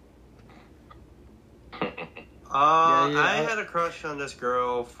 I had a crush on this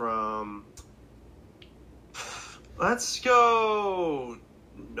girl from, let's go,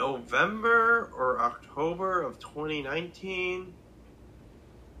 November or October of 2019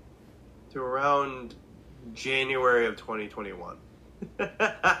 to around January of 2021.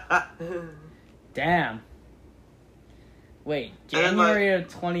 Damn. Wait, January of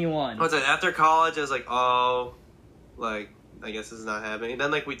 21. What's it? After college, I was like, oh, like, I guess this is not happening.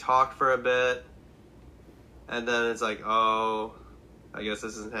 Then, like, we talked for a bit. And then it's like, oh, I guess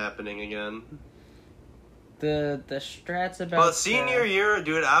this isn't happening again. The strats about. But senior year,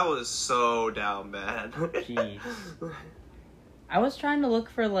 dude, I was so down bad. Jeez. I was trying to look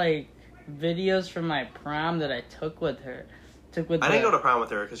for like videos from my prom that I took with her. I didn't go to prom with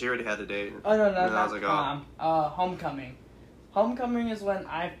her because she already had a date. Oh no, not like, prom. Homecoming. Homecoming is when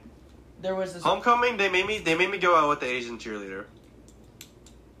there was this. Homecoming, they made me go out with the Asian cheerleader.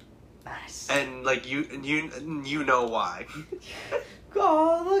 Nice. And like you know why.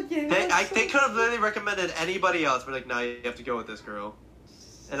 God, look at they could have literally recommended anybody else, but like, nah, you have to go with this girl.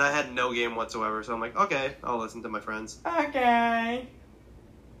 And I had no game whatsoever, so I'm like, okay, I'll listen to my friends. Okay.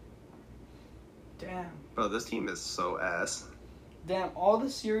 Damn. Bro, this team is so ass. Damn, all the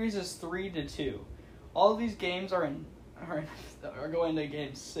series is 3-2. All these games are going to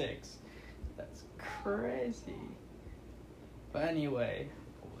game 6. That's crazy. But anyway,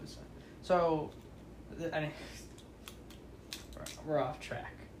 So, we're off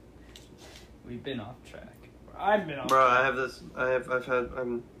track. We've been off track. I've been off Bro, track.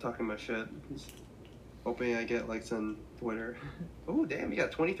 I'm talking my shit. Hoping I get likes on Twitter. Oh, damn, you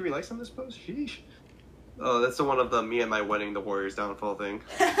got 23 likes on this post? Sheesh. Oh, that's the one of the me at my wedding, the Warriors downfall thing.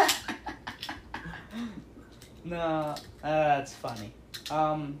 No, that's funny.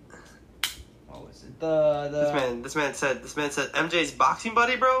 What was it? This man said MJ's boxing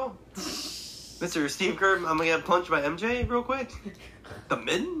buddy, bro. Mr. Steve Kerr, I'm gonna get punched by MJ real quick. The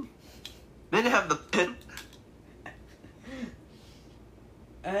mitten? They didn't have the pin.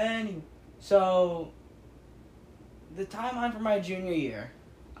 Anyway, so the timeline for my junior year,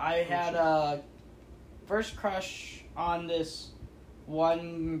 I had a first crush on this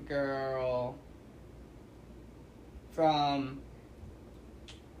one girl from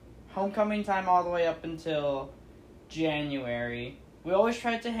homecoming time all the way up until January. We always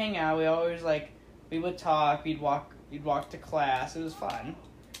tried to hang out. We always we would talk. We'd walk to class. It was fun,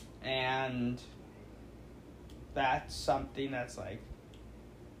 and that's something that's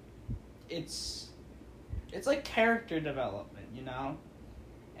it's like character development, you know?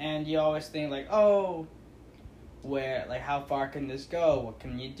 And you always think oh, where, how far can this go? What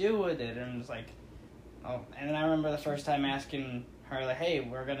can you do with it? And it's oh, and then I remember the first time asking her, hey,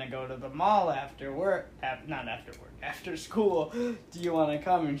 we're gonna go to the mall after work, not after work, after school. Do you want to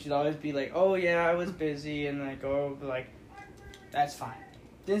come? And she'd always be oh yeah, I was busy, and I go over, that's fine.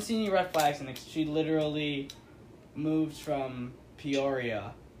 Didn't see any red flags, and she literally moved from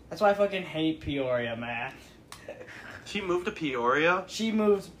Peoria. That's why I fucking hate Peoria, man. She moved to Peoria? She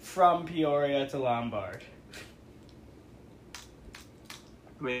moved from Peoria to Lombard.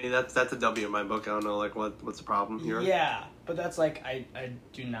 I mean, that's a W in my book. I don't know, what's the problem here? Yeah, but that's I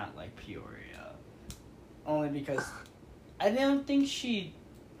do not like Peoria. Only because I don't think she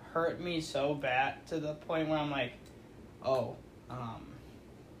hurt me so bad to the point where I'm oh,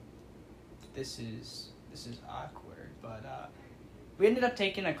 this is awkward. But, we ended up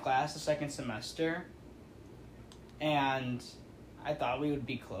taking a class the second semester, and I thought we would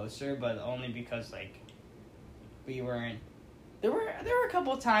be closer, but only because, we weren't. There were a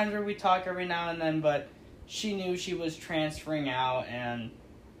couple of times where we talk every now and then, but she knew she was transferring out, and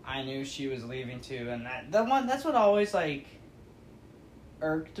I knew she was leaving too, and that's what always,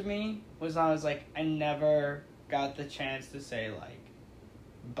 irked me, was I was I never got the chance to say,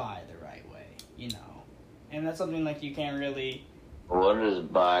 bye the right way, you know? And that's something, you can't really... What is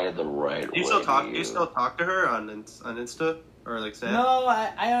by the right way? Do you still talk to her on Insta or Snap? No,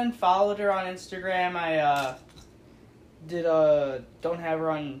 I unfollowed her on Instagram. I don't have her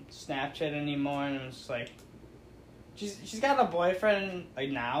on Snapchat anymore, and I'm just she's got a boyfriend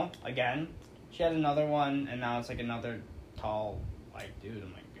now again. She had another one, and now it's another tall white dude.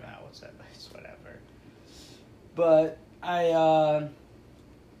 I'm wow, what's that? It's whatever. But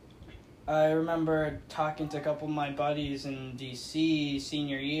I remember talking to a couple of my buddies in DC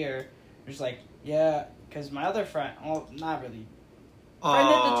senior year. Just yeah, because my other friend, well, not really friend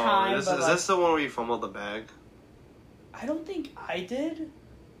at the time. Is this the one where you fumbled the bag? I don't think I did.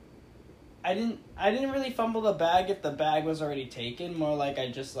 I didn't really fumble the bag if the bag was already taken. More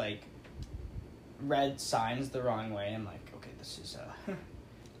I just read signs the wrong way. I'm okay, this is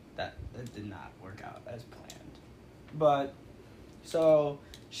that did not work out as planned. But so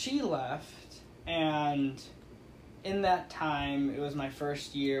she left, and in that time, it was my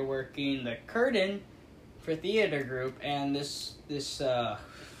first year working the curtain for theater group, and this I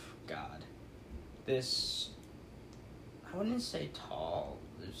wouldn't say tall.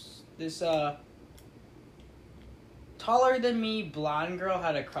 This taller than me blonde girl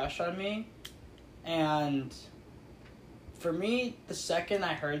had a crush on me, and for me, the second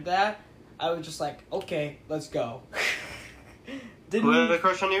I heard that, I was just okay, let's go. Who had a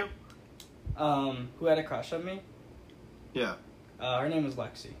crush on you? Who had a crush on me? Yeah. Her name was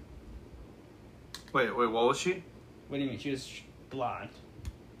Lexi. Wait, what was she? What do you mean? She was blonde.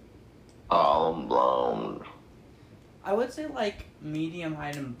 Blonde. I would say medium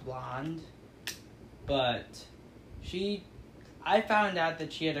height and blonde, but I found out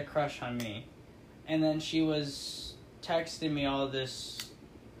that she had a crush on me, and then she was texting me all this,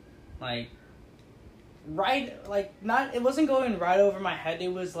 it wasn't going right over my head,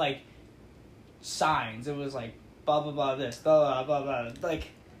 it was signs, it was blah blah blah this, blah blah blah blah,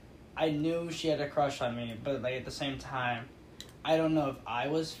 I knew she had a crush on me, but at the same time, I don't know if I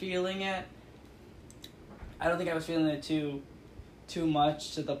was feeling it. I don't think I was feeling it too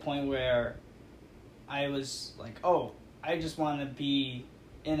much to the point where I was oh, I just want to be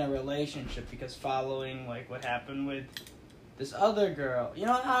in a relationship, because following what happened with this other girl. You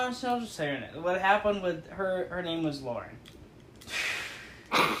know, I'll just say her name. What happened with her? Her name was Lauren.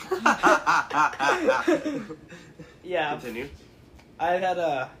 Yeah. Continue.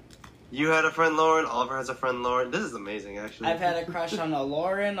 You had a friend Lauren. Oliver has a friend Lauren. This is amazing, actually. I've had a crush on a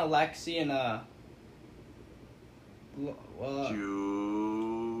Lauren, a Lexi, and a.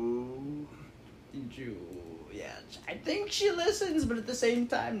 Jew. Yeah, I think she listens, but at the same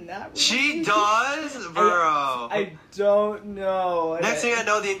time, not really. She does, bro. I don't know. Next thing I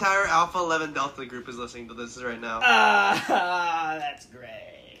know, the entire Alpha 11 Delta group is listening to this right now. That's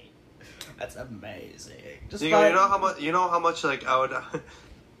great. That's amazing. You know how much like I would. I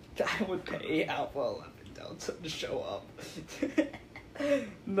would pay Alpha 11 Delta to show up.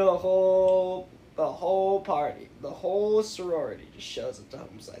 The whole party, the whole sorority just shows up to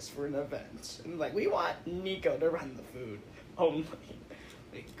Home Slice for an event. And like, we want Nico to run the food only.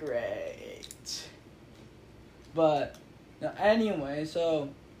 Like, great. But anyway, so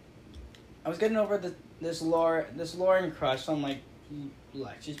I was getting over this Lauren crush, so I'm like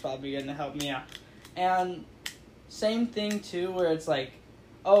she's probably gonna help me out. And same thing too, where it's like,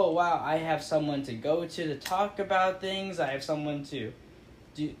 oh wow, I have someone to go to talk about things. I have someone to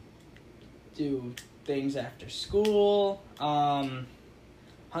do things after school. Hung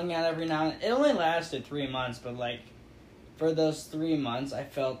out every now and then. It only lasted 3 months, but like for those 3 months, I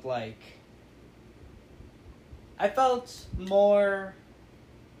felt more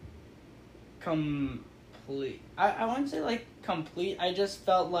complete. I wouldn't say like complete. I just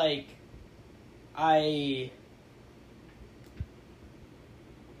felt like I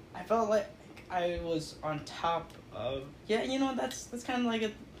felt like I was on top of, yeah, you know, that's kind of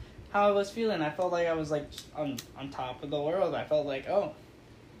like how I was feeling. I felt like I was like on top of the world. I felt like, oh,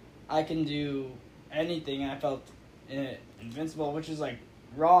 I can do anything. I felt invincible, which is like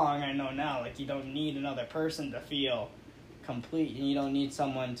wrong. I know now. Like, you don't need another person to feel complete, and you don't need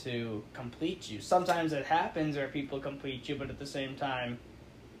someone to complete you. Sometimes it happens where people complete you, but at the same time,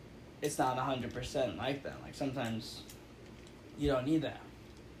 it's not 100% like that. Like, sometimes you don't need that.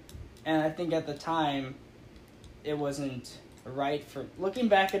 And I think at the time, it wasn't right for... Looking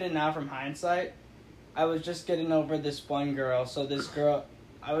back at it now from hindsight, I was just getting over this one girl. So this girl...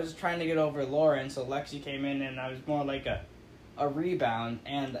 I was trying to get over Lauren, so Lexi came in, and I was more like a rebound.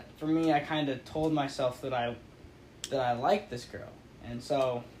 And for me, I kind of told myself that I liked this girl. And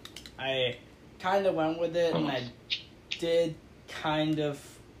so I kind of went with it, and I did kind of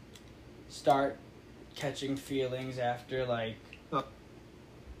start catching feelings after, like,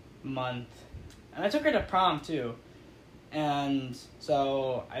 month. And I took her to prom, too. And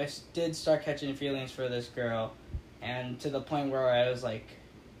so I did start catching feelings for this girl, and to the point where I was, like,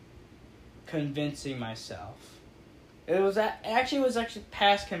 convincing myself. It was actually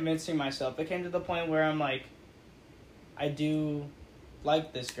past convincing myself. It came to the point where I'm like, I do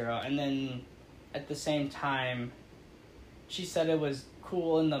like this girl. And then at the same time, she said it was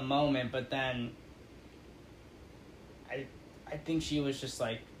cool in the moment, but then I think she was just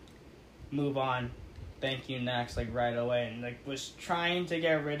like, move on, thank you, next, like right away, and like was trying to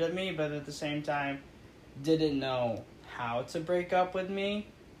get rid of me, but at the same time didn't know how to break up with me,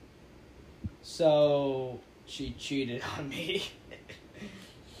 so she cheated on me.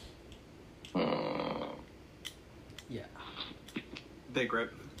 Yeah. Big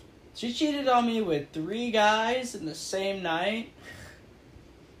rip. She cheated on me with 3 guys in the same night.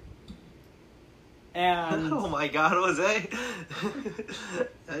 And oh my God, Jose!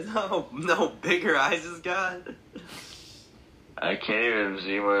 no bigger eyes has got. I can't even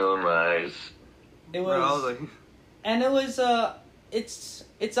see my own eyes. It was, and it was it's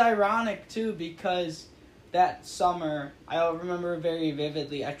ironic too, because that summer I remember very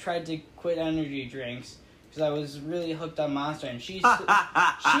vividly. I tried to quit energy drinks because I was really hooked on Monster, and she told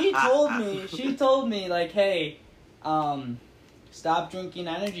me like, hey, stop drinking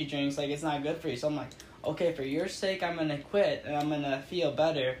energy drinks, like it's not good for you. So I'm like, okay, for your sake, I'm gonna quit and I'm gonna feel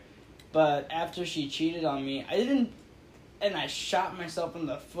better. But after she cheated on me, I didn't, and I shot myself in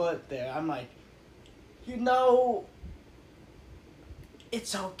the foot there. I'm like, you know,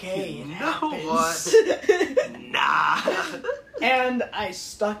 it's okay. It happens. What? Nah. And I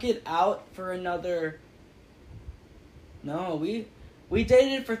stuck it out for another. No, we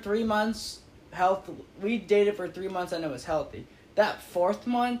dated for 3 months. We dated for 3 months and it was healthy. That 4th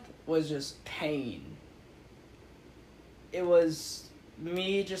month was just pain. It was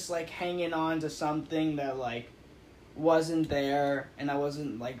me just like hanging on to something that like wasn't there, and I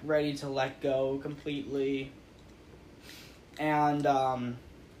wasn't like ready to let go completely. And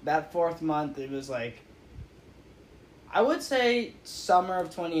that 4th month, it was like, I would say summer of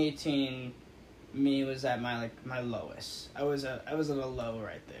 2018 me was at my lowest. I was at a low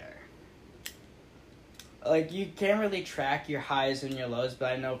right there. Like, you can't really track your highs and your lows,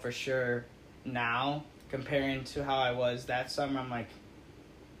 but I know for sure now, comparing to how I was that summer, I'm like,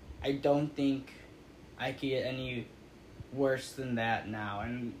 I don't think I could get any worse than that now.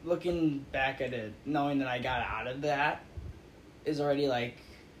 And looking back at it, knowing that I got out of that is already like,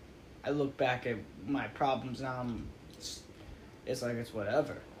 I look back at my problems now, it's like, it's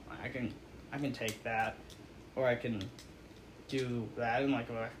whatever. I can take that, or I can do that, and like,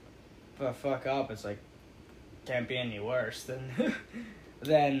 if I fuck up, it's like, can't be any worse than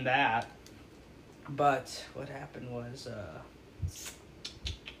than that. But what happened was,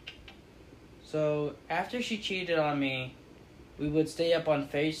 so after she cheated on me, we would stay up on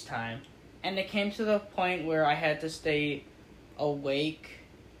FaceTime, and it came to the point where I had to stay awake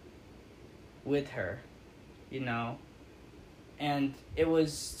with her, you know, and it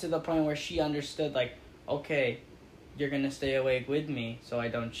was to the point where she understood, like, okay, you're gonna stay awake with me so I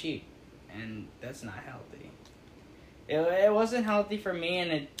don't cheat, and that's not healthy. It wasn't healthy for me,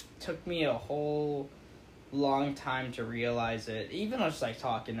 and it took me a whole long time to realize it. Even just like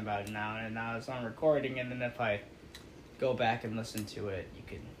talking about it now, and now it's on recording, and then if I go back and listen to it, you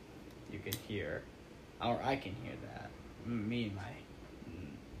can hear, or I can hear that, me,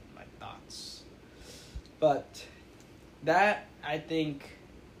 my thoughts. But that, I think,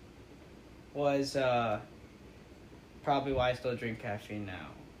 was probably why I still drink caffeine now.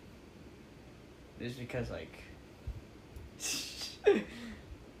 Is because, like,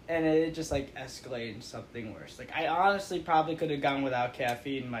 and it just, like, escalated into something worse. Like, I honestly probably could have gone without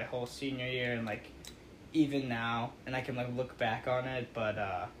caffeine my whole senior year, and, like, even now, and I can, like, look back on it, but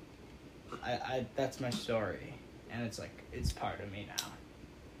I that's my story, and it's, like, it's part of me now.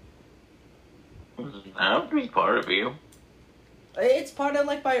 I don't think part of you. It's part of,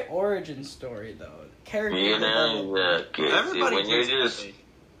 like, my origin story, though. Character development. Everybody when drinks you just caffeine.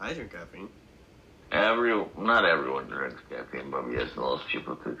 I drink caffeine. Not everyone drinks caffeine, but yes, most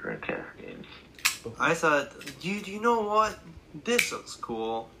people do drink caffeine. I thought, you know what? This looks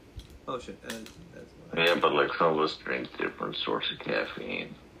cool. Oh shit. Yeah, but like some of us drink different sorts of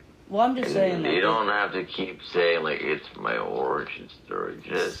caffeine. Well, I'm just saying. You don't have to keep saying like it's my origin story.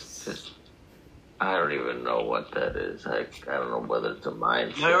 Just I don't even know what that is. I don't know whether it's a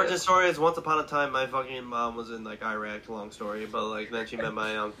mindset. My origin story is once upon a time my fucking mom was in like Iraq. Long story, but like then she met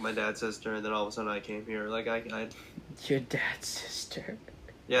my dad's sister, and then all of a sudden I came here. Like I Your dad's sister.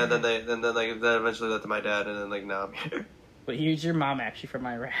 Yeah, then that eventually led to my dad, and then like now I'm here. But here's your mom actually from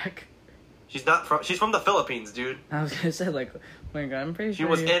Iraq. She's not from. She's from the Philippines, dude. I was gonna say, like, oh my God, I'm pretty sure she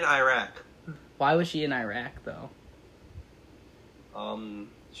was in Iraq. Why was she in Iraq though?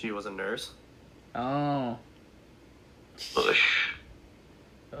 She was a nurse. Oh. Bush.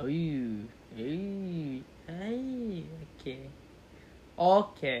 Oh, you. Hey. Okay.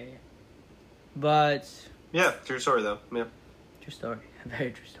 Okay. But. Yeah, true story though. Yeah. True story.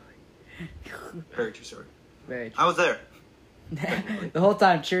 Very true story. Very true story. Very true. I was there. The whole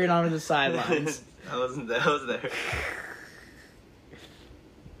time cheering on the sidelines. I was there.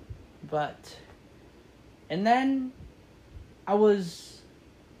 But. And then. I was.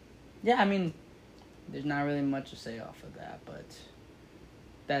 Yeah, I mean. There's not really much to say off of that, but.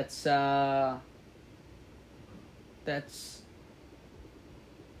 That's.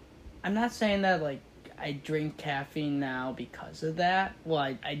 I'm not saying that, like, I drink caffeine now because of that.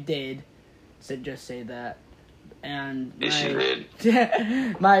 Well, I did. So just say that. And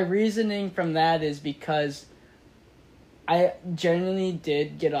my reasoning from that is because I genuinely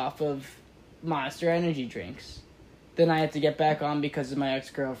did get off of Monster energy drinks. Then I had to get back on because of my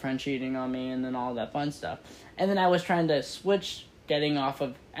ex-girlfriend cheating on me and then all that fun stuff. And then I was trying to switch getting off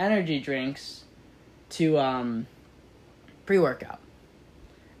of energy drinks to pre-workout.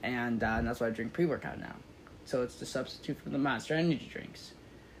 And that's why I drink pre-workout now. So it's the substitute for the Monster energy drinks.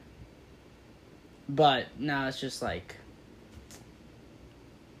 But now it's just like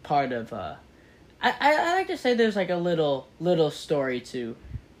part of I like to say there's like a little story to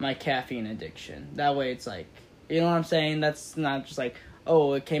my caffeine addiction. That way it's like, you know what I'm saying? That's not just like,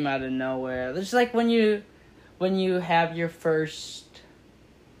 oh, it came out of nowhere. It's just like when you have your first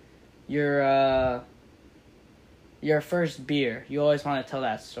beer, you always want to tell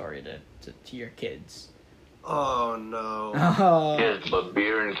that story to your kids. Oh no. Oh. Yes, but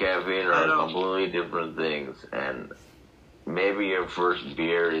beer and caffeine are completely different things, and maybe your first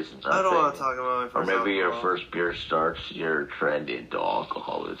beer is nothing. I don't want to talk about my first Or maybe your alcohol. first beer starts your trend into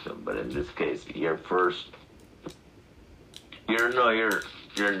alcoholism, but in this case, your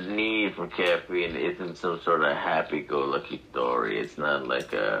need for caffeine isn't some sort of happy-go-lucky story. It's not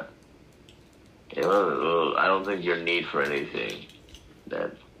like Yeah, well, I don't think your need for anything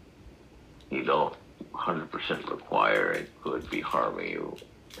that you don't 100% require and could be harming you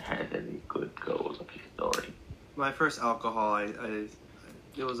has any good goals of the story. My first alcohol, it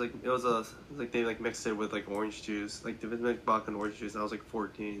was like they like mixed it with like orange juice, like they mixed vodka and orange juice. And I was like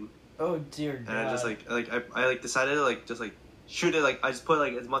 14. Oh dear God. And I just I decided to like just like shoot it. Like I just put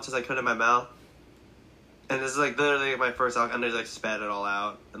like as much as I could in my mouth. And this is like literally my first alcohol, and I just like spat it all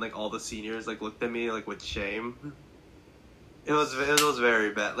out, and like all the seniors like looked at me like with shame. It was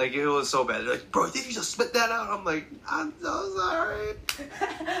very bad. Like it was so bad. They're like, bro, did you just spit that out? I'm like, I'm so sorry.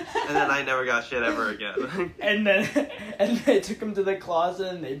 And then I never got shit ever again. and they took him to the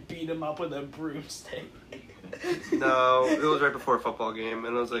closet and they beat him up with a broomstick. No, it was right before a football game,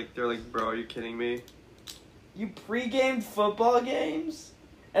 and I was like, they're like, bro, are you kidding me? You pre-gamed football games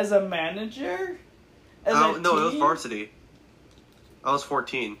as a manager? No, it was varsity. I was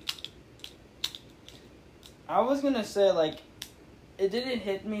 14. I was gonna say, like, it didn't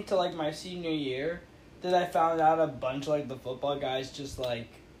hit me till, like, my senior year that I found out a bunch of, like, the football guys just, like,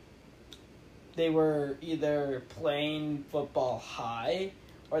 they were either playing football high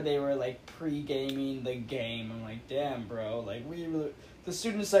or they were, like, pre-gaming the game. I'm like, damn, bro, like, the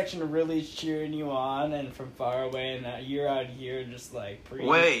student section really cheering you on and from far away, and you're out here just, like,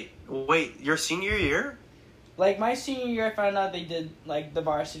 Wait, your senior year? Like, my senior year, I found out they did, like, the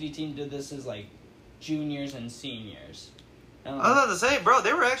varsity team did this as, like, juniors and seniors. And, like, I was about to say, bro,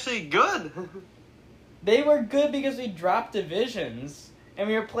 they were actually good. They were good because we dropped divisions, and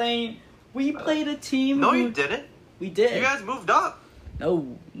we played a team. No, you didn't. We did. You guys moved up. No.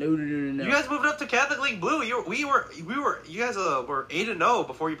 You guys moved up to Catholic League Blue. You guys were 8-0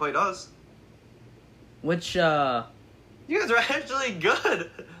 before you played us. Which, You guys are actually good.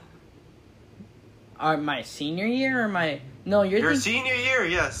 My senior year or my... No, your senior year,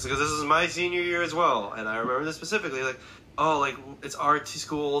 yes, because this is my senior year as well, and I remember this specifically. Like, oh, like it's our two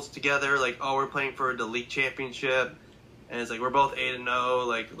schools together. Like, oh, we're playing for the league championship, and it's like we're both 8-0.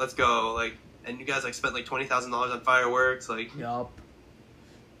 Like, let's go. Like, and you guys like spent like $20,000 on fireworks. Like, yup.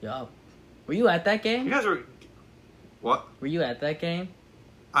 Were you at that game? You guys were. What? Were you at that game?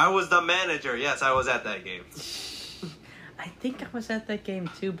 I was the manager. Yes, I was at that game. I think I was at that game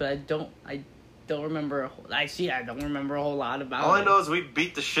too, but I don't remember. I don't remember a whole lot about it. All I know is we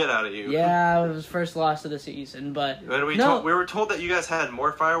beat the shit out of you. Yeah, it was first loss of the season, but we were told that you guys had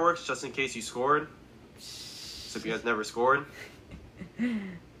more fireworks just in case you scored. Except you guys never scored.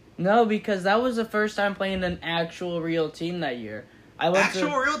 No, because that was the first time playing an actual real team that year. Real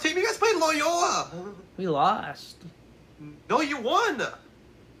team? You guys played Loyola. We lost. No, you won.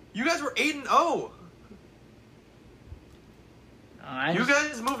 You guys were 8-0. You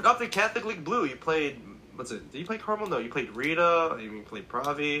guys moved up to Catholic League Blue. You played, did you play Carmel? No, you played Rita. You played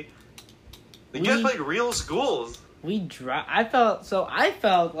Pravi. You guys played real schools. I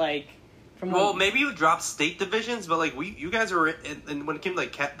felt like... maybe you dropped state divisions, but like you guys were and when it came to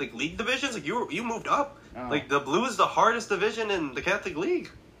like Catholic League divisions, like you moved up. Oh. Like the Blue is the hardest division in the Catholic League.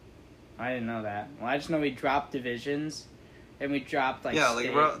 I didn't know that. Well, I just know we dropped divisions. And we dropped like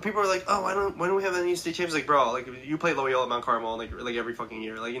like bro, people are like, oh, why don't we have any state champions? Like, bro, like you play Loyola at Mount Carmel like every fucking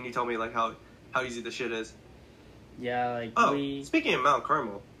year, like, and you tell me like how easy the shit is. Yeah, like speaking of Mount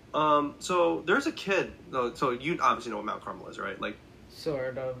Carmel, so there's a kid. So you obviously know what Mount Carmel is, right? Like,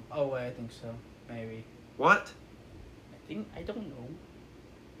 sort of. Oh wait, I think so. Maybe. What? I don't know.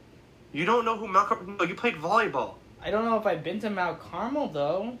 You don't know who Mount Carmel? No, you played volleyball. I don't know if I've been to Mount Carmel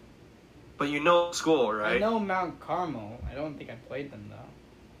though. But you know school, right? I know Mount Carmel. I don't think I played them, though.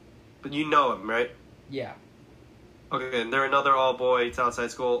 But you know them, right? Yeah. Okay, and they're another all-boy Southside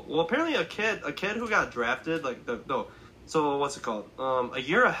school. Well, apparently a kid who got drafted, so what's it called? A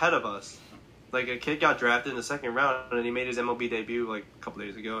year ahead of us. Like, a kid got drafted in the second round, and he made his MLB debut, like, a couple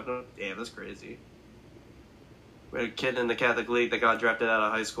days ago. Damn, that's crazy. We had a kid in the Catholic League that got drafted out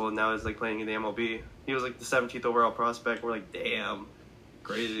of high school, and now is, like, playing in the MLB. He was, like, the 17th overall prospect. We're like, damn.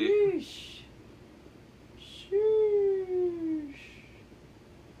 Crazy. Sheesh.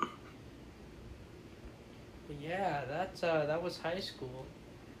 But yeah, that was high school.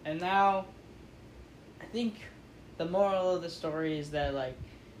 And now, I think the moral of the story is that, like,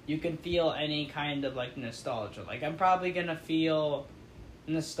 you can feel any kind of, like, nostalgia. Like, I'm probably gonna feel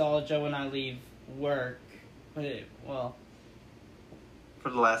nostalgia when I leave work. For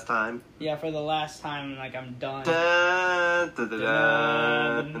the last time? Yeah, for the last time, like, I'm done.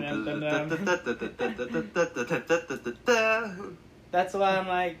 That's why I'm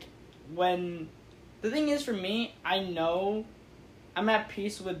like, when... The thing is, for me, I know I'm at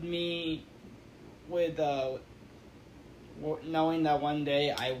peace with me, with knowing that one day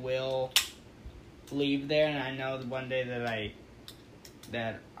I will leave there, and I know one day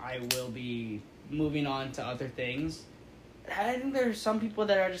that I will be moving on to other things. I think there's some people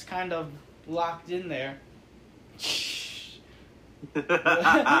that are just kind of locked in there.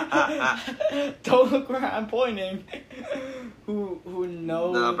 Don't look where I'm pointing. Who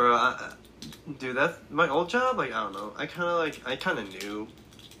knows? Nah, bro. Dude, that's my old job. Like, I don't know. I kind of knew.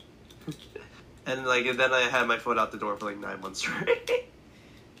 And like, then I had my foot out the door for like 9 months straight.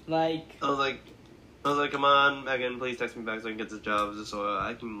 Like, I was like, come on, Megan, please text me back so I can get this job, just so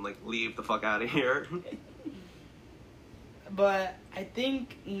I can like leave the fuck out of here. But I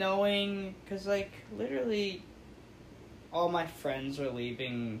think knowing, cause like literally, all my friends are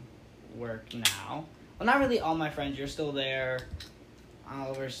leaving work now. Well, not really all my friends. You're still there.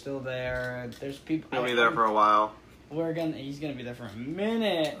 Oliver's still there. There's people. He'll be there for a while. He's gonna be there for a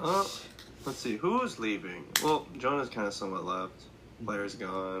minute. Let's see, who's leaving? Well, Jonah's kind of somewhat left. Blair's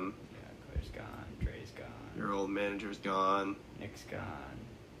gone. Yeah, Claire's gone. Dre's gone. Your old manager's gone. Nick's gone.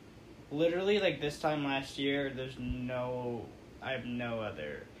 Literally, like this time last year, I have no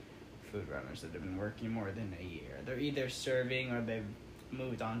other food runners that have been working more than a year. They're either serving or they've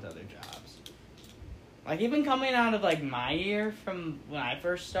moved on to other jobs. Like, even coming out of, like, my year from when I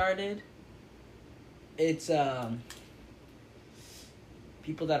first started, it's,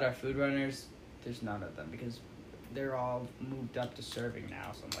 people that are food runners, there's none of them because they're all moved up to serving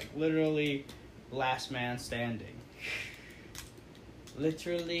now. So I'm, like, literally last man standing.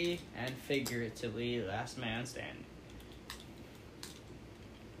 Literally and figuratively last man standing.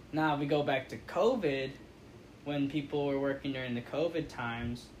 Now, we go back to COVID, when people were working during the COVID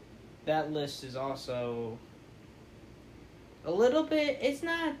times, that list is also a little bit, it's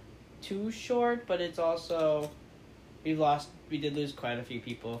not too short, but it's also, we did lose quite a few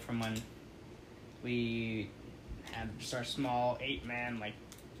people from when we had just our small 8-man, like,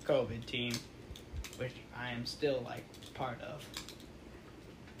 COVID team, which I am still, like, part of.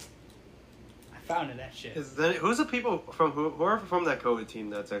 I founded that shit. Who's the people from who are from that COVID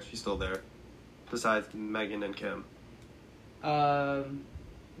team that's actually still there, besides Megan and Kim?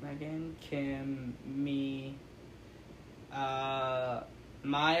 Megan, Kim, me,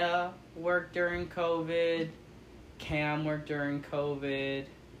 Maya worked during COVID, Cam worked during COVID.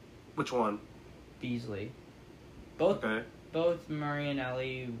 Which one? Beasley. Both Murray and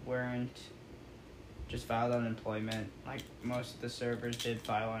Ellie weren't, just filed unemployment. Like, most of the servers did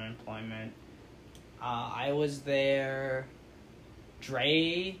file unemployment. I was there.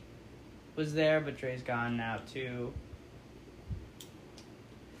 Dre was there, but Dre's gone now too.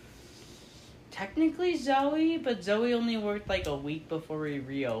 Technically Zoe, but Zoe only worked like a week before we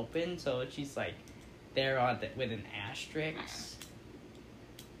reopened, so she's like there with an asterisk.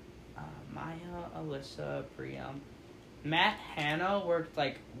 Maya, Alyssa, Priam. Matt Hanna worked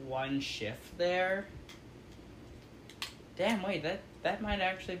like one shift there. Damn, wait, that might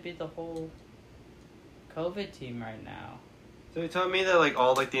actually be the whole COVID team right now. So you telling me that like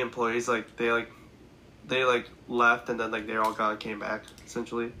all like the employees they left and then like they all came back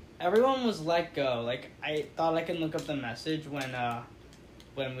essentially? Everyone was let go. Like, I thought I could look up the message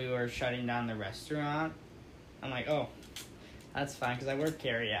when we were shutting down the restaurant. I'm like, oh, that's fine because I work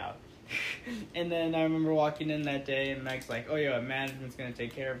carry out. And then I remember walking in that day and Meg's like, oh yeah, management's gonna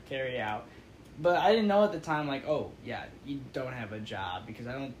take care of carry out. But I didn't know at the time, like, oh yeah, you don't have a job, because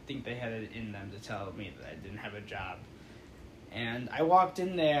I don't think they had it in them to tell me that I didn't have a job. And I walked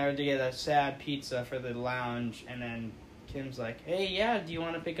in there to get a sad pizza for the lounge, and then Kim's like, hey, yeah, do you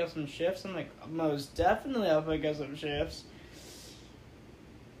want to pick up some shifts? I'm like, most definitely I'll pick up some shifts.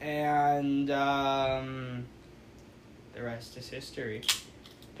 And the rest is history.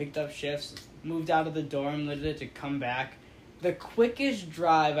 Picked up shifts, moved out of the dorm literally to come back. The quickest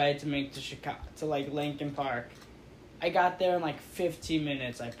drive I had to make to like Lincoln Park, I got there in like 15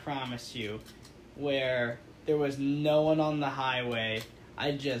 minutes, I promise you, where there was no one on the highway.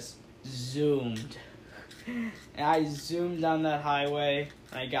 I just zoomed. And I zoomed down that highway,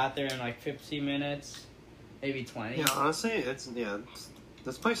 and I got there in like 15 minutes, maybe 20. Yeah, honestly,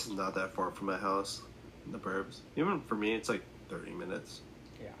 this place is not that far from my house, in the burbs. Even for me, it's like 30 minutes.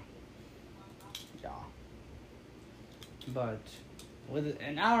 Yeah. But with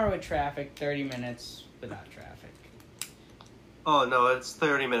an hour with traffic, 30 minutes without traffic. Oh, no, it's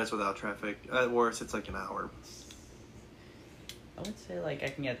 30 minutes without traffic. At worst, it's like an hour. I would say, like, I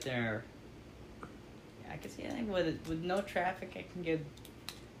can get there... I could see, I think with no traffic, I can get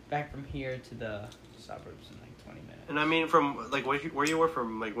back from here to the suburbs in, like, 20 minutes. And I mean, from, like, where you were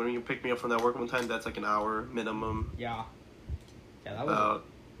from, like, when you picked me up from that work one time, that's like an hour minimum. Yeah. Yeah,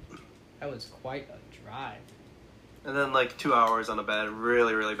 that was quite a drive. And then, like, 2 hours on a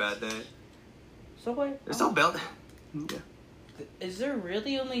really, really bad day. So wait. There's still belt. Yeah. Is there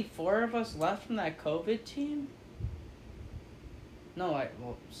really only 4 of us left from that COVID team? No,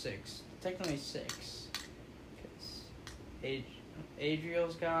 6. Technically 6. Because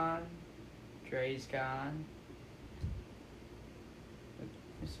Adriel's gone. Dre's gone.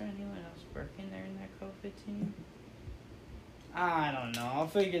 Is there anyone else working there in that COVID team? I don't know. I'll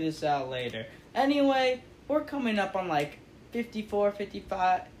figure this out later. Anyway, we're coming up on like 54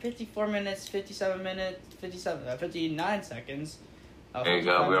 minutes, 57 minutes, 59 seconds. Ain't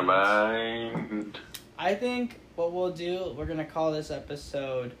got your mind. I think what we'll do, we're going to call this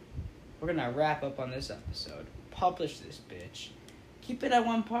episode, we're going to wrap up on this episode. Publish this bitch. Keep it at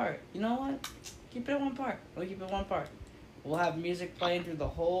 1 part. You know what? Keep it at 1 part. We'll keep it 1 part. We'll have music playing through the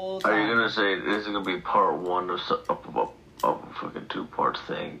whole time. Are you going to say this is going to be part 1 of a fucking 2-part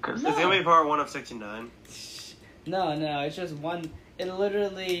thing? Cause It's going to be part 1 of 69. No, it's just one. It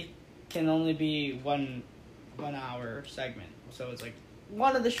literally can only be one hour segment. So it's like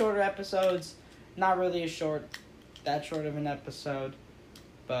one of the shorter episodes. Not really that short of an episode.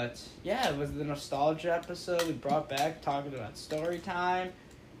 But yeah, it was the nostalgia episode. We brought back talking about story time.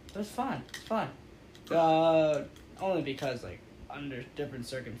 It was fun. Only because like under different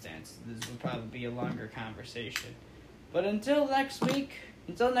circumstances, this would probably be a longer conversation. But until next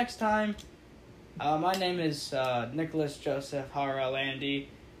time. My name is Nicholas Joseph Harrell Andy,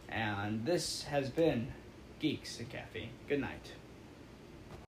 and this has been Geeks and Caffeine. Good night.